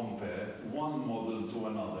start to compare one model to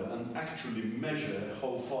another and actually measure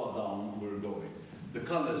how far down we're going. The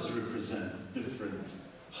colors represent different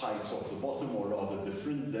heights of the bottom, or rather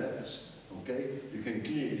different depths. Okay? You can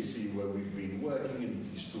clearly see where we've been working in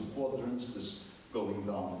these 2 quadrants, this going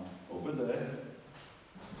down over there.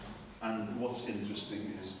 And what's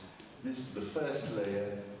interesting is this is the first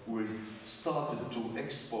layer. We started to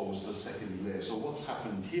expose the second layer. So what's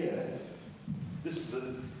happened here? This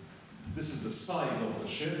is the side of the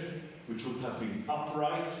ship, which would have been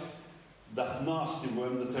upright. That nasty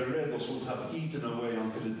worm, the Teredos, would have eaten away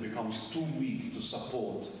until it becomes too weak to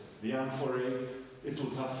support the amphorae. It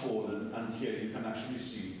would have fallen, and here you can actually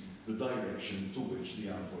see the direction to which the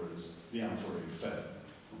amphorae fell.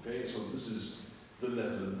 Okay, so this is the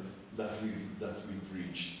level that we've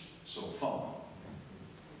reached so far.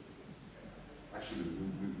 Actually,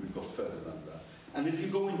 we got further than that. And if you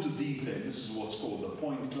go into detail, this is what's called the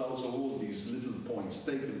point clouds, of all these little points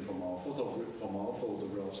taken from our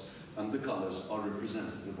photographs, and the colors are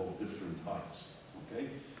representative of different heights. Okay,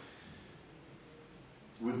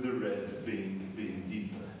 with the red being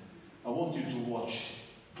deeper. I want you to watch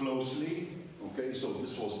closely. Okay, so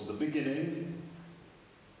this was the beginning.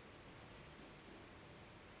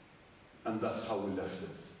 And that's how we left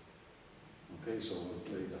it. Okay, so we'll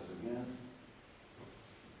play that again.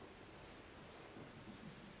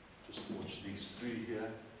 Just watch these 3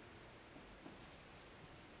 here.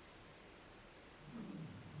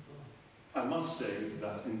 I must say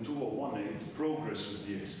that in 2018, progress with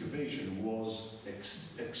the excavation was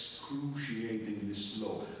excruciatingly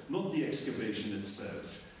slow. Not the excavation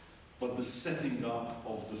itself, but the setting up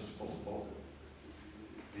of the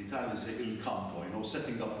Italians say il campo,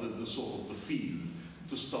 setting up the sort of the field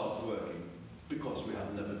to start working, because we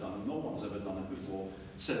had never done it. No one's ever done it before.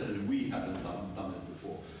 Certainly we hadn't done it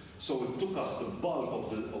before. So it took us the bulk of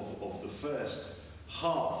the first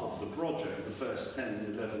half of the project, the first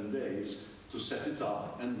 10, 11 days, to set it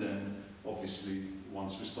up, and then obviously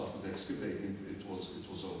once we started excavating, it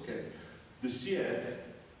was okay. This year,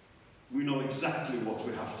 we know exactly what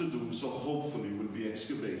we have to do, so hopefully we'll be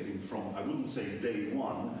excavating from, I wouldn't say day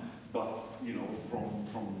 1, but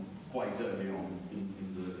from quite early on in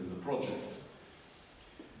the project.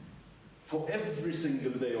 For every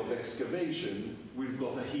single day of excavation, we've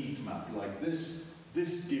got a heat map like this.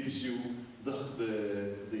 This gives you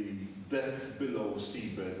the depth below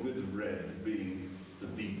seabed, with red being the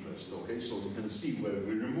deepest. Okay, so you can see where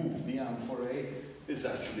we removed the amphorae is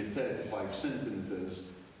actually 35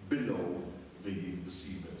 centimeters below the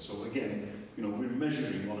seabed. So again, we're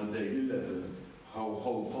measuring on a daily level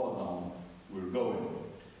how far down we're going.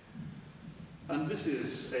 And this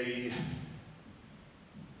is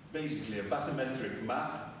basically a bathymetric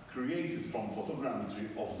map created from photogrammetry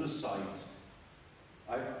of the site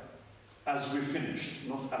as we finished,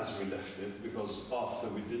 not as we left it, because after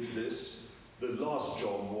we did this, the last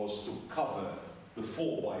job was to cover the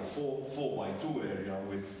 4x4, 4x2 area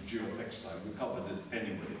with geotextile. We covered it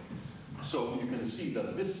anyway. So you can see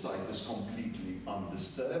that this site is completely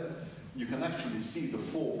undisturbed. You can actually see the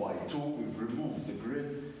 4x2. We've removed the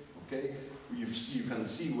grid. Okay, you can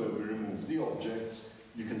see where we removed the objects.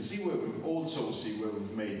 You can see where we also see where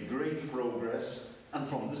we've made great progress. And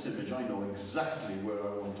from this image, I know exactly where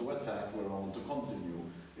I want to attack, where I want to continue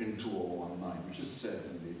in 2019, which is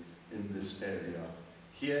certainly in this area.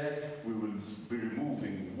 Here, we will be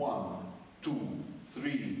removing 1, 2,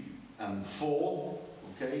 3, and 4,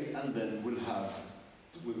 okay? And then we'll have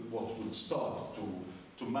what will start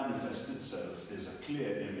to manifest itself is a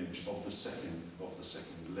clear image of the second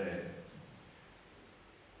layer.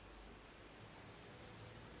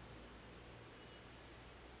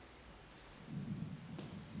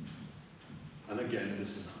 And again,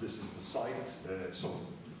 this is the site. So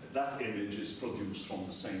that image is produced from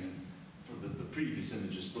the same. The previous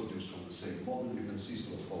image is produced from the same model. You can see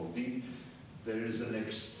sort of how deep. There is an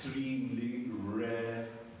extremely rare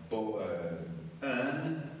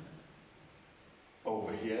urn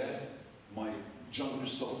over here. My John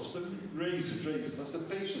Christophers, raise it. That's the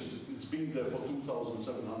patience. It's been there for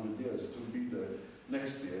 2,700 years. It will be there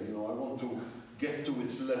next year. You know, I want to get to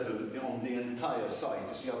its level on the entire site.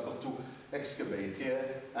 You see, I've got to excavate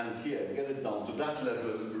here and here, get it down to that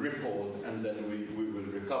level, record, and then we will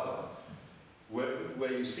recover.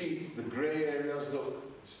 Where you see the grey areas,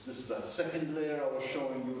 this is that second layer I was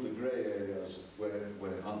showing you, the grey areas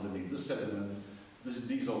where underneath the sediment.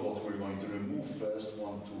 These are what we're going to remove first,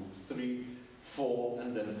 1, 2, 3, 4,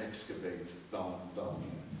 and then excavate down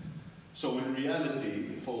here. So in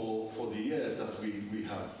reality, for the years that we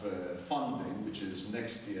have funding, which is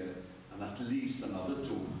next year and at least another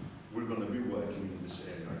 2, we're going to be working in this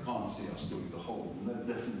area. I can't see us doing the whole,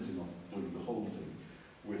 definitely not doing the whole thing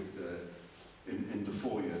with in the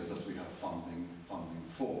 4 years that we have funding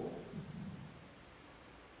for.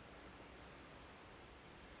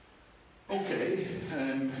 Okay,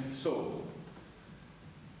 so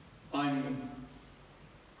I'm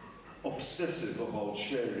obsessive about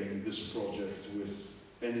sharing this project with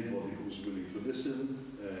anybody who's willing to listen,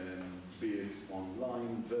 be it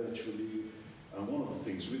online, virtually. And one of the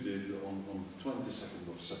things we did on the 22nd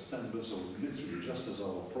of September, so literally just as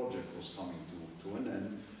our project was coming to an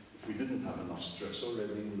end, if we didn't have enough stress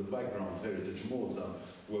already in the background, Heritage Malta,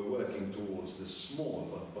 we're working towards this small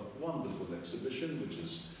but wonderful exhibition, which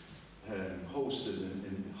is hosted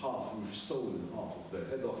in half, we've stolen half of their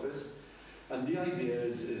head office. And the idea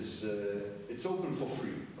is it's open for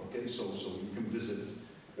free, okay? So you can visit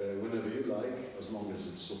whenever you like, as long as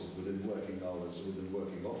it's sort of within working hours, within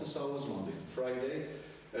working office hours, Monday to Friday.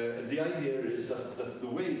 The idea is that the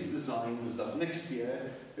way it's designed is that next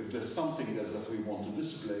year, if there's something else that we want to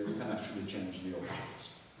display, we can actually change the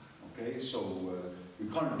objects. Okay, so we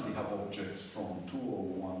currently have objects from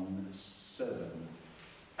 2017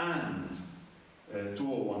 and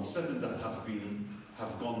 2017 that have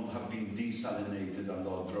been desalinated and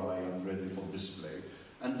are dry and ready for display.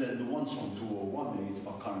 And then the ones from 2018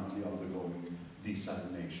 are currently undergoing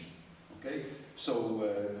desalination. Okay, so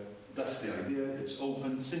that's the idea. It's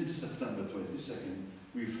open since September 22nd.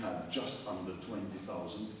 We've had just under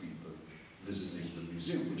 20,000 people visiting the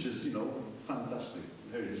museum, which is, you know, fantastic.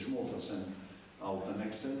 Heritage Malta sent out an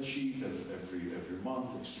Excel sheet every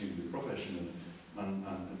month, extremely professional, and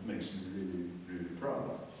it makes me really, really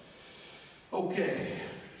proud. Okay,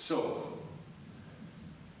 so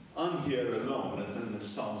I'm here alone, and it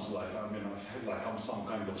sounds like I'm some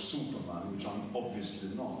kind of Superman, which I'm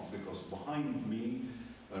obviously not, because behind me,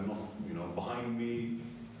 behind me,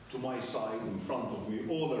 to my side, in front of me,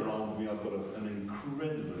 all around me, I've got an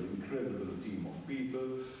incredible team of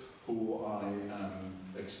people who I am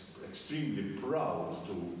extremely proud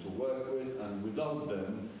to work with, and without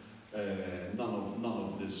them, none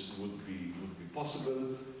of this would be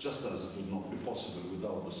possible, just as it would not be possible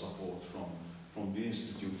without the support from the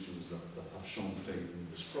institutions that have shown faith in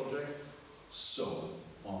this project. So,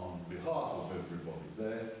 on behalf of everybody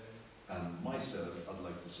there and myself, I'd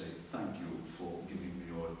like to say thank you for giving me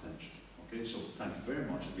your attention. Okay, so thank you very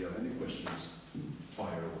much. If you have any questions,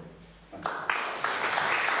 fire away. Thank you.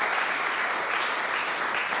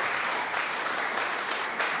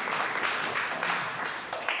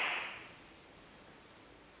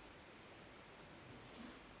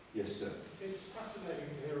 Yes, sir. It's fascinating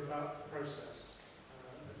to hear about the process. I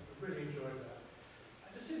really enjoyed that.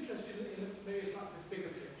 I'm just interested in maybe it's like the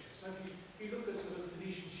bigger picture. So if you look at sort of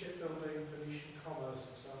Phenician shipbuilding, Phenician commerce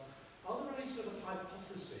and stuff, are there any sort of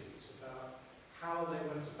hypotheses about how they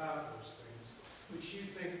went about those things, which you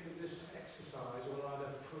think that this exercise will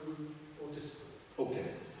either prove or disprove?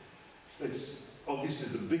 Okay. It's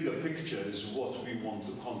obviously the bigger picture is what we want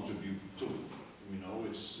to contribute to. You know,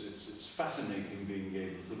 it's fascinating being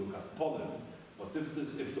able to look at pollen, but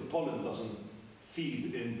if the pollen doesn't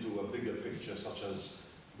feed into a bigger picture, such as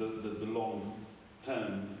the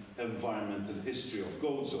long-term environmental history of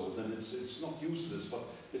Gozo, then it's not useless, but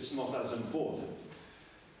it's not as important.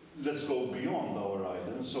 Let's go beyond our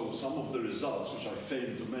island. So some of the results, which I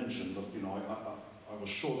failed to mention, but you know, I was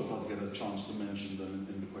sure that I'd get a chance to mention them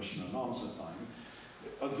in the question and answer time.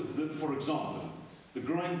 For example, the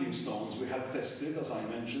grinding stones we had tested, as I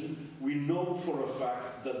mentioned, we know for a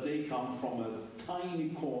fact that they come from a tiny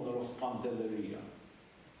corner of Pantelleria,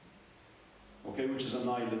 okay, which is an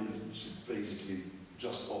island which is basically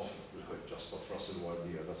just off Russell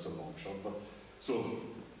Wardia. That's a long shot, but sort of,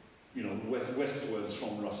 you know, westwards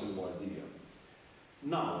from Russell Wardia.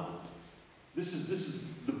 Now, this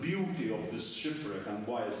is the beauty of this shipwreck and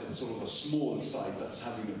why it's sort of a small site that's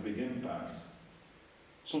having a big impact.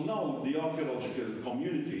 So now the archaeological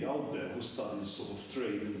community out there who studies sort of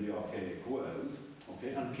trade in the archaic world,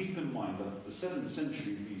 okay, and keep in mind that the 7th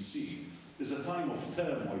century BC is a time of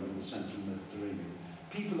turmoil in the central Mediterranean.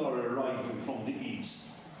 People are arriving from the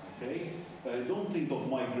east, okay? Don't think of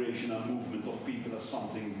migration and movement of people as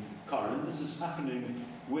something current. This is happening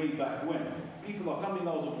way back when. People are coming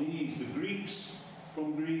out of the east, the Greeks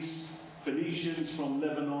from Greece, Phenicians from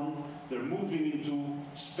Lebanon. They're moving into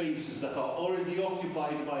spaces that are already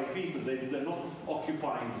occupied by people. They're not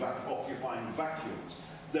occupying vacuums.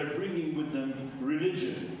 They're bringing with them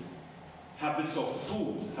religion, habits of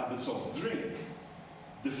food, habits of drink,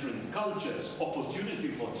 different cultures, opportunity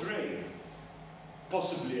for trade,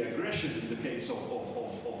 possibly aggression in the case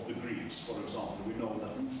of the Greeks, for example. We know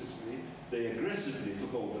that in Sicily, they aggressively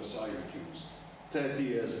took over Syracuse 30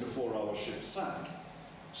 years before our ship sank.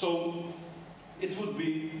 So it would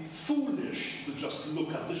be foolish to just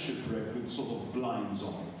look at the shipwreck with sort of blinds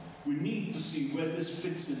on. We need to see where this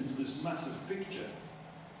fits into this massive picture.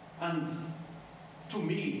 And to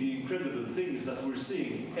me, the incredible thing is that we're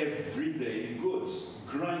seeing everyday goods,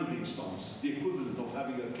 grinding stones, the equivalent of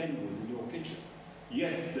having a Kenwood in your kitchen.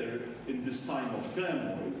 Yet, they're, in this time of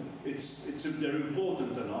turmoil, they're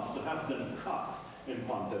important enough to have them cut in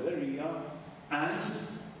Pantelleria, and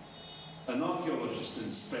an archaeologist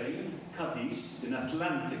in Spain, Cadiz, in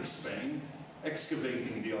Atlantic Spain,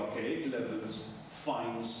 excavating the archaic levels,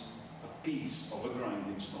 finds a piece of a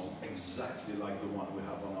grinding stone exactly like the one we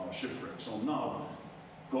have on our shipwreck. So now,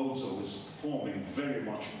 Gozo is forming very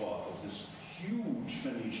much part of this huge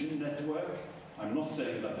Phoenician network. I'm not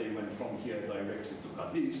saying that they went from here directly to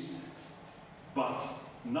Cadiz, but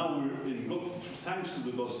now we're in, thanks to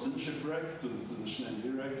the Gozo shipwreck, to the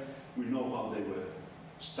Xlendi wreck, we know how they were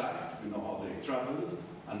stacked, we know how they traveled,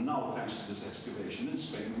 and now thanks to this excavation in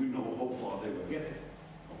Spain, we know how far they were getting,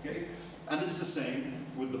 okay? And it's the same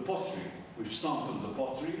with the pottery. We've sampled the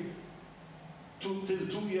pottery. Till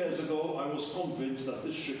 2 years ago, I was convinced that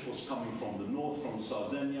this ship was coming from the north, from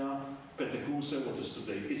Sardinia, Petecuse, what is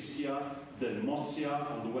today Ischia, then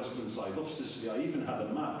Mozia on the western side of Sicily. I even had a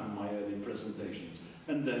map in my early presentations.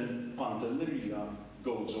 And then Pantelleria,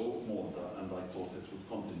 Gozo, Malta, and I thought it would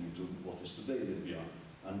continue to what is today Libya,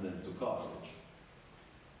 and then to Carthage.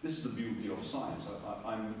 This is the beauty of science.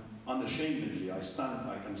 I'm unashamedly, I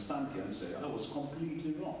can stand here and say I was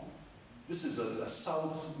completely wrong. This is a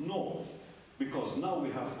south-north, because now we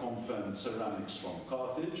have confirmed ceramics from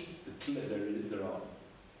Carthage. There are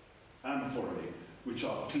amphorae which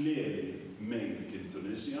are clearly made in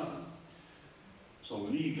Tunisia. So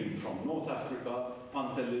leaving from North Africa,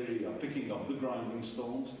 Pantelleria picking up the grinding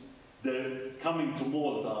stones. They're coming to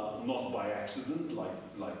Malta not by accident,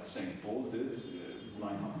 like St. Paul did,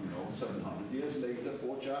 700 years later,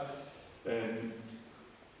 Portia.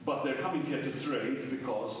 But they're coming here to trade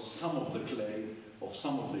because some of the clay of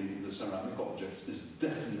some of the ceramic objects is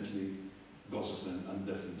definitely Gosselin and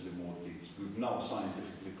definitely Maltese. We've now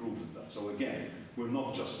scientifically proven that. So again, we're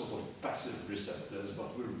not just sort of passive receptors,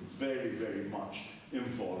 but we're very, very much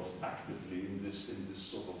involved actively in this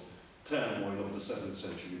sort of turmoil of the 7th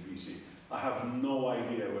century BC. I have no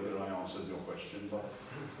idea whether I answered your question, but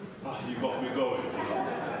you got me going. You know?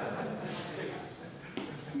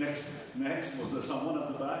 Next, was there someone at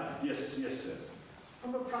the back? Yes, sir.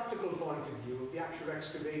 From a practical point of view of the actual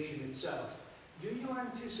excavation itself, do you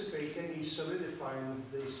anticipate any solidifying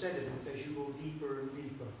of the sediment as you go deeper and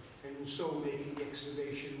deeper, and so making the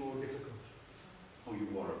excavation more difficult? Oh,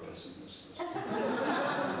 you are a pessimist.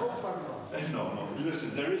 No. No.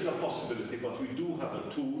 Listen, there is a possibility, but we do have a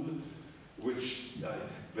tool which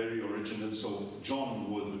very original. So John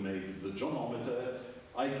Wood made the jonometer.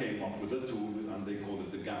 I came up with a tool, and they call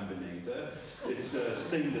it the Gambinator. It's a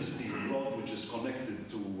stainless steel rod which is connected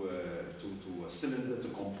to a cylinder to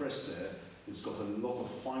compress air. It's got a lot of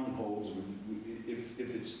fine holes. If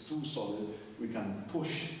it's too solid, we can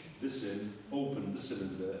push this in, open the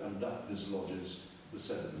cylinder, and that dislodges the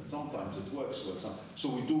sediment. Sometimes it works well, so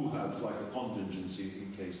we do have like a contingency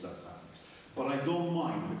in case that happens. But I don't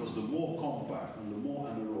mind, because the more compact and the more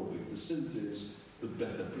anaerobic the silt is, the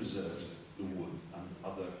better preserved the wood and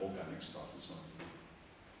other organic stuff is going to be.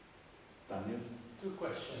 Daniel? 2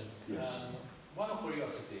 questions. Yes. One of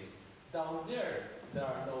curiosity. Down there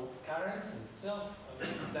are no currents in itself. I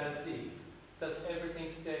mean, that deep. Does everything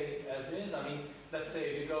stay as is? I mean, let's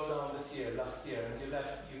say you go down last year, and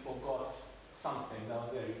you forgot something down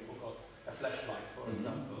there. You forgot a flashlight, for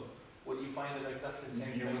example. Would you find it exactly the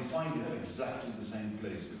same place? You will find it exactly the same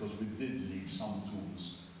place, because we did leave some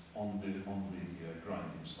tools on the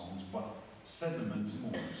grinding stones, but sediment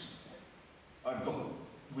moves. I've got,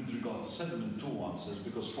 with regard to sediment, 2 answers,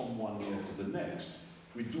 because from one year to the next,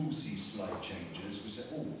 we do see slight changes. We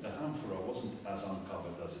say, oh, that amphora wasn't as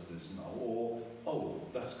uncovered as it is now, or, oh,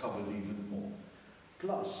 that's covered even more.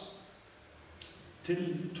 Plus, till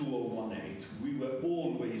 2018, we were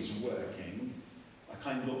always working,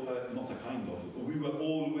 we were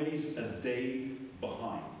always a day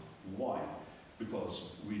behind. Why?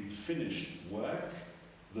 Because we'd finished work,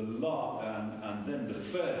 and then the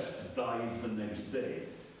first dive the next day.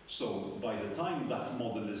 So by the time that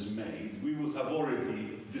model is made, we would have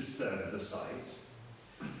already disturbed the site.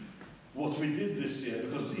 What we did this year,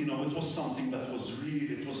 because it was something that was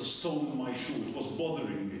really, it was a stone in my shoe, it was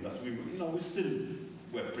bothering me that we still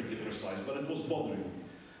were pretty precise, but it was bothering me.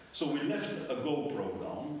 So we left a GoPro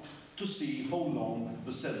down to see how long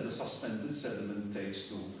the suspended sediment takes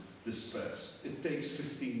to disperse. It takes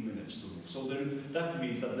 15 minutes to move. So that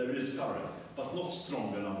means that there is current, but not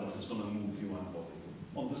strong enough that it's going to move you and bother you.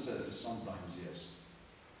 On the surface, sometimes, yes.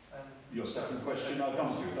 Your second question, I'll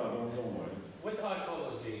come to it. Don't worry. With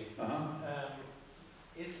archaeology,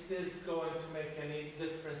 is this going to make any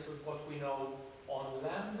difference with what we know on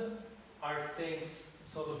land? Are things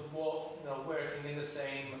sort of working in the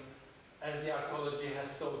same as the archaeology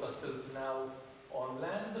has told us till now on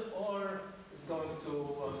land, or it's going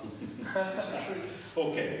to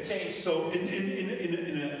okay. change? So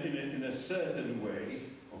in a certain way,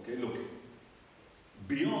 okay, look,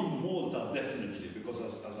 beyond Malta, definitely, because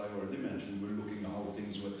as I already mentioned, we're looking at how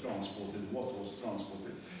things were transported, what was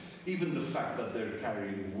transported. Even the fact that they're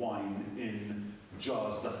carrying wine in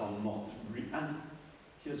jars that are not and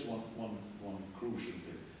here's one crucial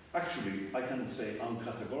thing. Actually, I can say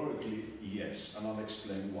uncategorically yes, and I'll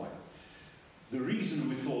explain why. The reason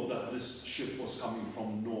we thought that this ship was coming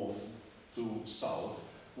from north to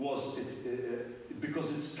south was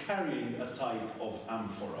because it's carrying a type of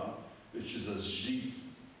amphora, which is a Gite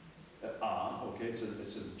A, okay, it's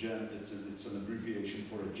an abbreviation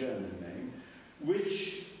for a German name,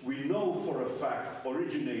 which we know for a fact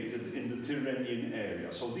originated in the Tyrrhenian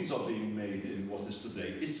area. So these are being made in what is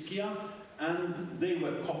today Ischia, and they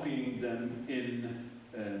were copying them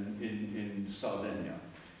in Sardinia.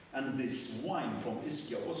 And this wine from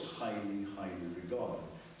Ischia was highly, highly regarded.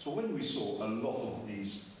 So when we saw a lot of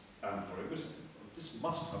these amphoras, this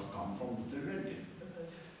must have come from the Tyrrhenian.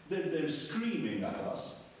 They're screaming at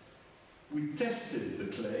us. We tested the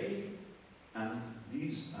clay, and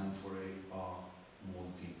these amphorae are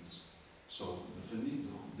Maltese. So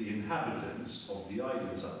the inhabitants of the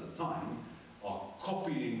islands at the time are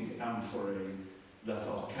copying amphorae that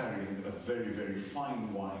are carrying a very, very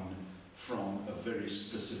fine wine from a very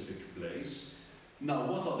specific place. Now,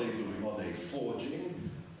 what are they doing? Are they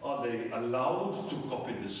forging? Are they allowed to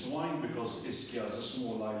copy this wine because Ischia is a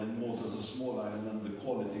small island, Malta is a small island, and the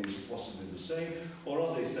quality is possibly the same? Or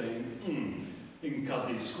are they saying, in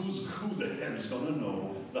Cadiz, who the hell's going to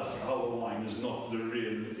know that our wine is not the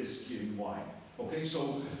real Ischia wine? Okay,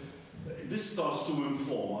 so this starts to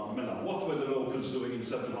inform what were the locals doing in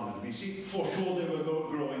 700 BC? For sure they were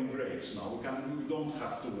growing grapes. Now we don't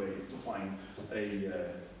have to wait to find a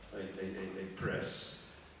press.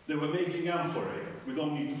 They were making amphorae. We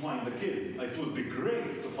don't need to find the kiln. It would be great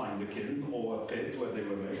to find the kiln or a pit where they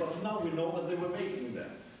were made, but now we know that they were making them.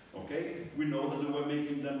 Okay? We know that they were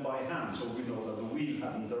making them by hand, so we know that the wheel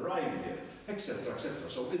hadn't arrived yet, etc., etc.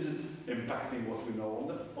 So is it impacting what we know on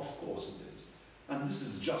them? Of course it is. And this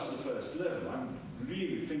is just the first level. I'm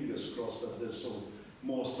really fingers crossed that there's sort of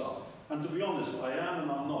more stuff. And to be honest, I am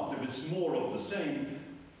and I'm not. If it's more of the same,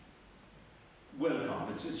 welcome.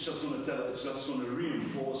 It's just going to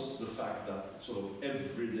reinforce the fact that sort of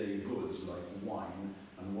everyday goods like wine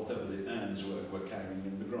and whatever the urns were carrying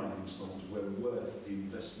and the grinding stones were worth the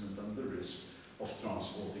investment and the risk of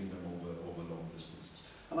transporting them over long distances.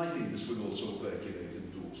 And I think this will also percolate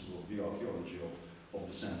into sort of the archaeology of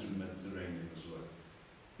the central Mediterranean as well.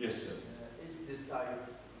 Yes, sir? Is the site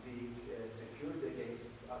being secured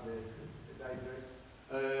against other divers?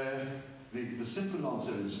 The simple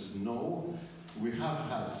answer is no. We have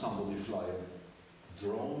had somebody fly a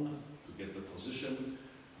drone to get the position,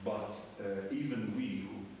 but even we,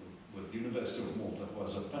 with the University of Malta, who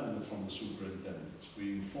has a permit from the superintendent,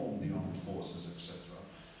 we informed the armed forces, etc.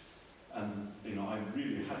 And I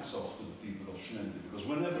really hats off to the people of Xlendi, because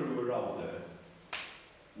whenever we were out there,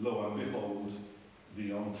 lo and behold, the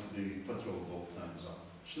patrol boat turns up.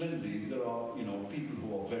 Xlendi, there are people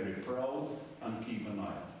who are very proud and keep an eye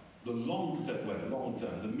on. The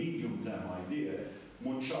long-term, the medium-term idea,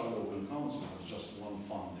 Munchar Local Council has just won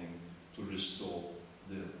funding to restore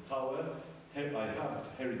the tower. I have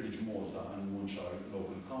Heritage Malta and Munchar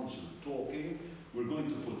Local Council talking. We're going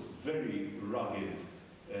to put very rugged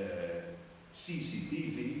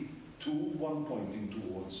CCTV, one pointing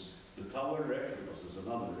towards the tower wreck, because there's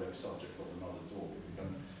another wreck subject of another talk. If you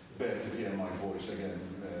can bear to hear my voice again,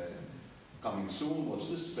 coming soon, watch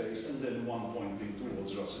this space, and then one pointing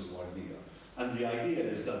towards Russell Wardia. And the idea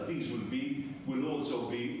is that these will also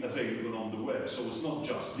be available on the web. So it's not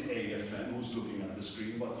just the AFM who's looking at the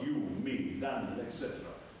screen, but you, me, Daniel, etc.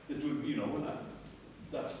 It will,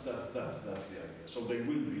 that's the idea. So they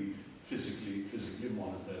will be physically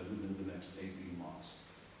monitored within the next 18 months.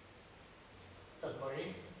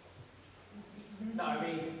 Submarine? No, I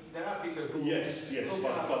mean, there are people who... Yes,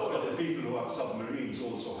 but the people who have submarines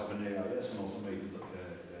also have an AIS, an automated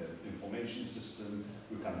information system.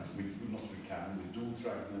 We do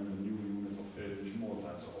track them, a new unit of Heritage Malta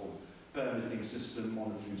as a whole, permitting system,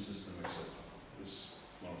 monitoring system, etc. This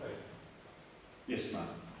one. Yes, ma'am.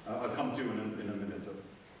 I'll come to you in a minute.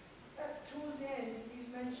 Towards the end, you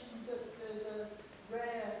mentioned that there's a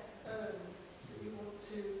rare urn that you want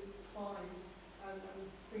to find and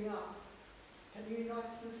bring up. Can you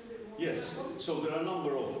enlighten us a bit more? Yes, so there are a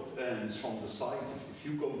number of urns from the site. If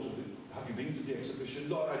you go to have you been to the exhibition?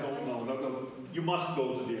 No, I don't know. No. You must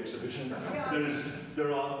go to the exhibition. Yeah.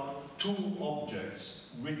 There are two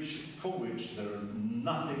objects for which there are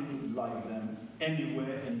nothing like them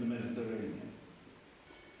anywhere in the Mediterranean.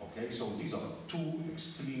 Okay, so these are two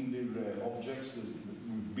extremely rare objects that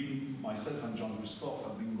myself and John Christophe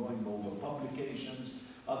have been going over publications,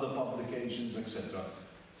 other publications, etc.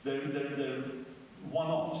 They're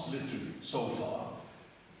one-offs, literally, so far.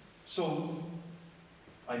 So,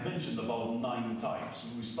 I mentioned about 9 types.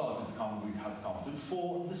 We had counted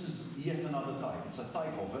 4. This is yet another type. It's a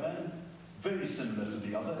type of urn, very similar to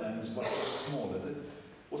the other urns, but just smaller.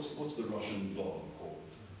 What's the Russian dog called?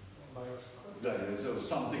 There, so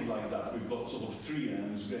something like that. We've got sort of 3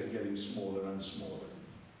 urns getting smaller and smaller.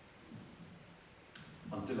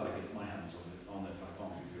 Until I get my hands on it, I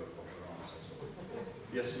can't give you a proper answer.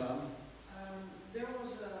 Yes, ma'am? There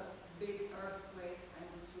was a big earthquake and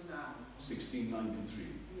a tsunami. 1693.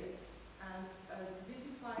 Yes. And did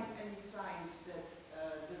you find any signs that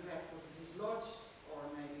the wreck was dislodged,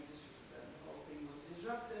 or maybe the whole thing was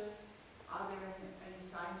disrupted? Are there any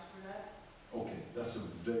signs for that? Okay, that's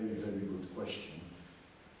a very, very good question,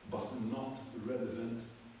 but not relevant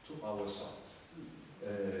to our site.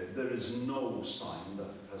 There is no sign that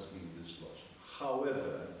it has been dislodged.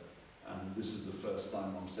 However, and this is the first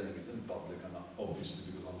time I'm saying it in public, and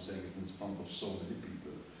obviously because I'm saying it in front of so many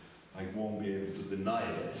people, I won't be able to deny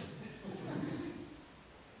it.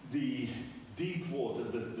 The deep water,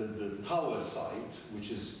 the tower site,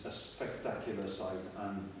 which is a spectacular site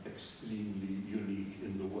and extremely unique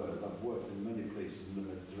in the world. I've worked in many places in the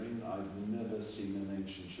Mediterranean. I've never seen an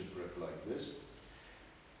ancient shipwreck like this.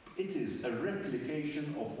 It is a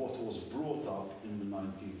replication of what was brought up in the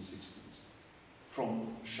 1960s from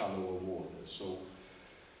shallower water. So,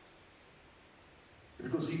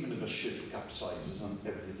 because even if a ship capsizes and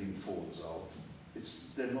everything falls out,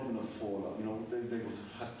 they're not going to fall out, they would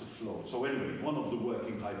have had to float. So anyway, one of the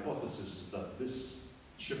working hypotheses is that this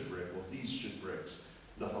shipwreck, or these shipwrecks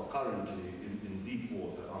that are currently in deep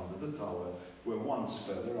water under the tower, were once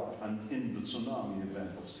further up and in the tsunami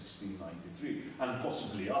event of 1693, and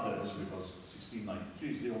possibly others, because 1693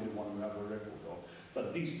 is the only one we have a record of,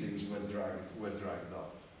 that these things were dragged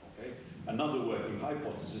out. Okay? Another working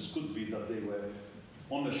hypothesis could be that they were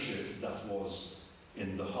on a ship that was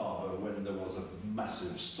in the harbour when there was a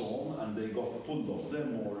massive storm, and they got pulled off their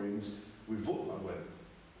moorings.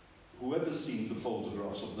 Whoever's seen the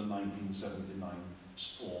photographs of the 1979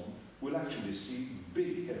 storm we'll actually see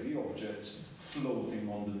big heavy objects floating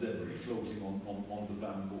on the debris, floating on the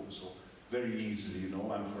bamboo. So very easily,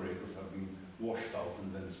 amphoraicos have been washed out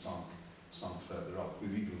and then sunk further up.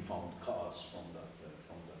 We've even found cars from that.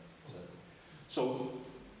 So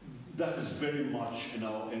that is very much in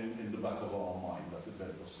the back of our mind, that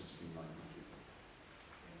event of 1693.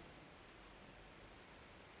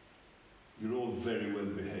 You're all very well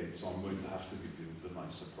behaved, so I'm going to have to give you the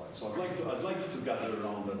nice surprise. So I'd like you to gather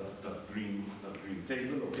around that green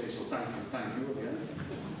table. Okay, so thank you again.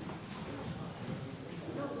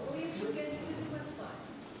 No, but we used to get to this website.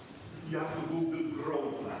 You have to Google grow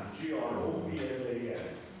plan.